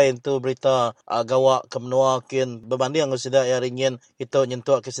nadai itu berita Gawak ke menua kin berbanding dengan sidak ya ringin itu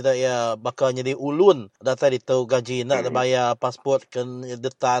nyentuh ke sidak ya bakal jadi ulun data itu gaji nak bayar pasport ke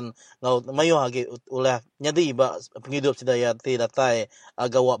detan ngau mayuh lagi ulah nyadi ba penghidup sidak ya ti datai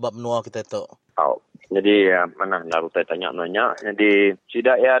Gawak bab menua kita itu. Jadi mana lalu saya tanya jadi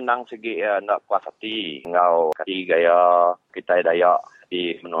sidak ya nang segi ya nak puas hati ngau kati gaya kita Dayak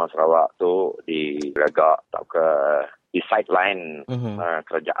di Menua Sarawak tu di agak tak ke di sideline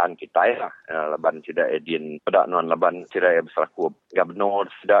kerajaan kita ya leban sidak edin pedak non leban sidak ya berserakup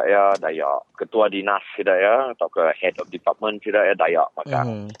gubernur sidak ya Dayak ketua dinas sidak ya atau ke head of department sidak ya Dayak maka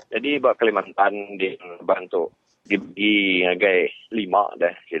jadi bak Kalimantan di bantu di ngagai 5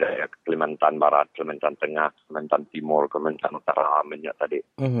 dah sidak ya Kalimantan Barat, Kalimantan Tengah, Kalimantan Timur, Kalimantan Utara banyak tadi.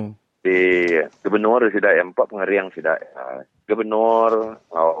 Di gubernur sidak ya 4 pengeriang sidak ya. Gubernur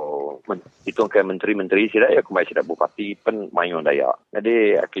itu ke menteri-menteri sidak ya kembali sidak bupati pen mayung Dayak.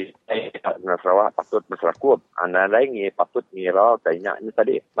 Jadi kita Sarawak patut berserakup. Anda lain patut ngira tanya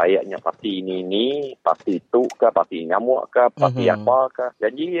tadi layaknya parti ini, parti itu ke, parti nyamuk ke, parti apa ke.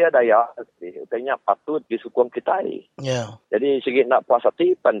 Jadi ya Dayak tanya patut disukung kita. Jadi segi nak puas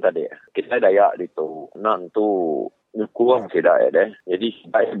hati pen tadi. Kita Dayak itu nak tu kurang tidak deh. Jadi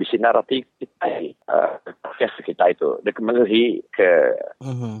saya bisa narasi kita itu dekat mengerti ke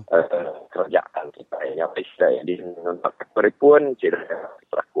kerajaan kita yang tidak di nampak pun tidak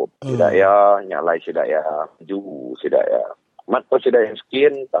terakup. Tidak ya nyalai tidak ya maju tidak ya. Mat pun sudah yang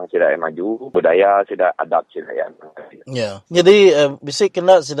skin, tang sudah yang maju, budaya sudah adapt sudah yang. Ya. Jadi bisik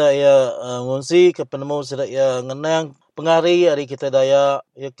kena sudah ya ngunsi ke penemu sudah ya ngenang pengaruh dari kita daya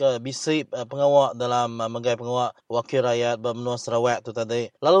ya ke bisik pengawak dalam menggai pengawak wakil rakyat Benua Sarawak tu tadi.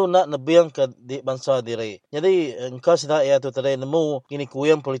 Lalu nak nebiang ke di bangsa diri. Jadi engkau sudah ya tu tadi nemu kini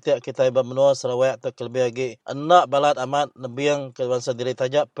kuyang politik kita Benua Sarawak tu lebih lagi enak balat amat nebiang ke bangsa diri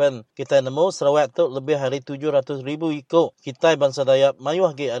tajak pen kita nemu Sarawak tu lebih hari 700,000 ikut kita bangsa Dayak mayu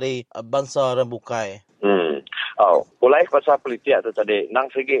lagi hari bangsa Rembukai. Mulai pasal politik tu tadi nang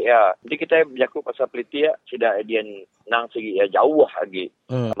segi ya. Jadi kita berjaku pasal politik sudah dia nang segi ya jauh lagi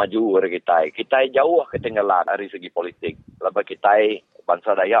maju dari kita. Kita jauh ketinggalan dari segi politik. Lepas kita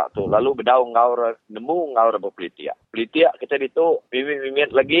bangsa Dayak tu lalu berdaung nemu ngau berpolitik. Politik kita itu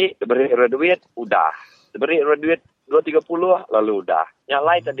mimit lagi beri duit udah. Beri duit 230 lalu udah. Yang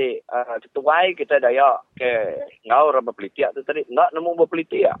lain tadi ketuai kita Dayak ke ngau berpolitik tu tadi nak nemu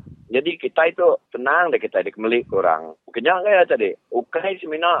berpolitik. Jadi kita itu tenang deh kita dikemelik kurang. Kenyang kaya tadi. Ukai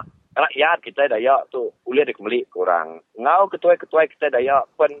semina rakyat kita Dayak tu kuliah dikemelik kurang. Ngau ketua-ketua kita Dayak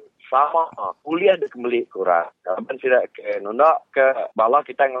pun sama kuliah dikemelik kurang. Kalau tidak ke nunda ke bala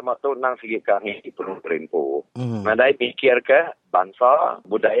kita ngamak tu nang segi kami perlu. Nadai pikir ke bangsa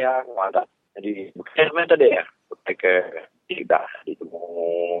budaya ngadat. Jadi bukan tadi ya. Ke tidak ditemu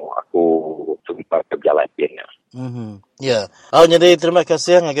aku sempat ke jalan piannya. Ya. Jadi terima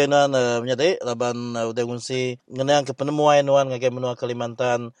kasih ngagainan menyadai laban udah ngunsi ngenang ke penemuan ngagai menua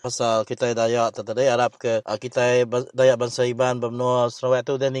Kalimantan pasal kita Dayak tadi harap ke kita Dayak bangsa Iban Benua Sarawak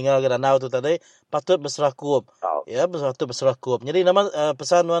tu dan tinggal ke danau tu tadi patut berserakup. Ya, patut berserakup. Jadi nama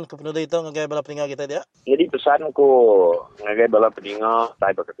pesan wan ke penulis itu ngagai bala peninggal kita dia. Jadi pesan ko ngagai bala peninggal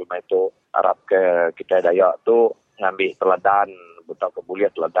saya berketumai itu harap ke kita Dayak tu ngambil teladan betul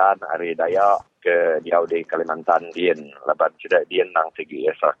kebulian teladan hari Dayak ke diau di Kalimantan Dien lepas sudah Dien nang segi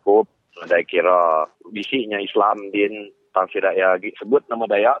sakup ada kira bisiknya Islam Dien tang sudah ya sebut nama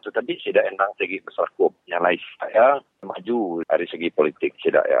Dayak tu tadi sudah nang segi bersakup yang lain saya maju dari segi politik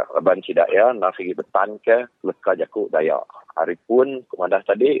sudah ya leban sudah ya nang segi betan ke leka jakuk Dayak hari pun komandas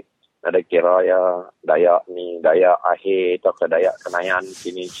tadi ada kira ya Dayak ni Dayak akhir atau ke Dayak Kenayan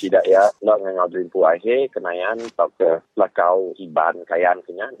sini tidak ya nak ngadu pu akhir Kenayan atau ke Lekau Iban Kayan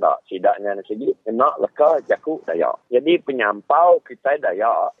kenya tak sidaknya segi nak leka jakuk Dayak. Jadi penyampau kita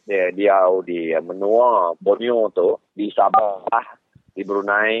Dayak dia di menua Borneo tu di Sabah di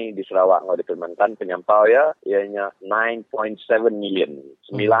Brunei di Sarawak ngau di Kalimantan penyampau ya ianya 9.7 million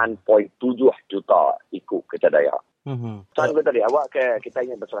 9.7 juta ikut kita Dayak. Pesan gue tadi awak ke kita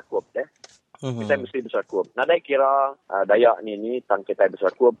ingin berserakup kita mesti berserakup. Nadai kira Dayak ni tang kita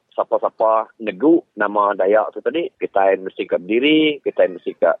berserakup siapa-siapa negu nama Dayak tu tadi kita mesti ke berdiri, kita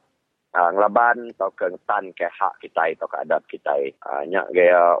mesti ke ngelaban atau ke tan ke hak kita atau ke adab kita. Nyak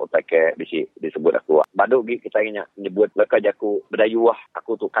gaya utai ke disebut aku. Baduk kita ingin menyebut leka jaku berdayuah,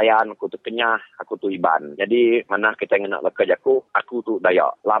 aku tu Kayan, aku tu Kenyah, aku tu Iban. Jadi mana kita ingin nak leka jaku, aku tu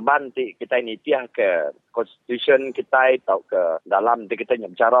Dayak. Laban ti kita ini tiah ke Constitution kita atau ke dalam kita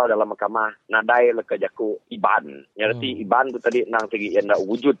bicara dalam mahkamah nadai leka jaku Iban. Nyerti Iban tu tadi nang segi yang nak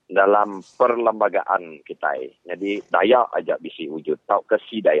wujud dalam perlembagaan kita. Jadi Dayak aja bisi wujud tau ke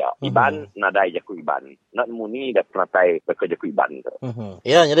si Dayak. Iban nadai jaku Iban. Nak muni dah peratai leka jaku Iban tu.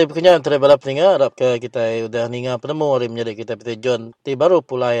 Ya, jadi pekerjaan terbala peninga harap ke kita udah ninga penemu hari menjadi kita Peter John ti baru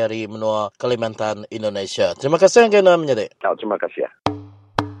pulai hari menua Kalimantan Indonesia. Terima kasih kerana menjadi. Terima kasih.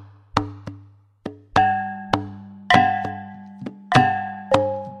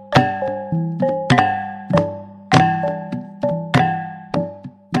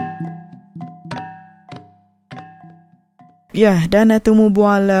 Ya, dan temu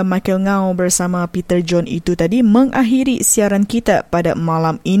bual Michael Ngau bersama Peter John itu tadi mengakhiri siaran kita pada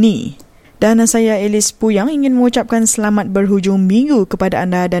malam ini. Dan saya Elis Puyang ingin mengucapkan selamat berhujung minggu kepada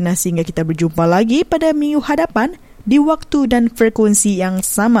anda dan sehingga kita berjumpa lagi pada minggu hadapan di waktu dan frekuensi yang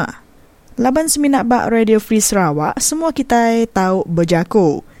sama. Laban Seminat Bak Radio Free Sarawak, semua kita tahu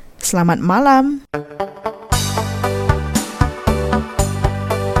berjaku. Selamat malam.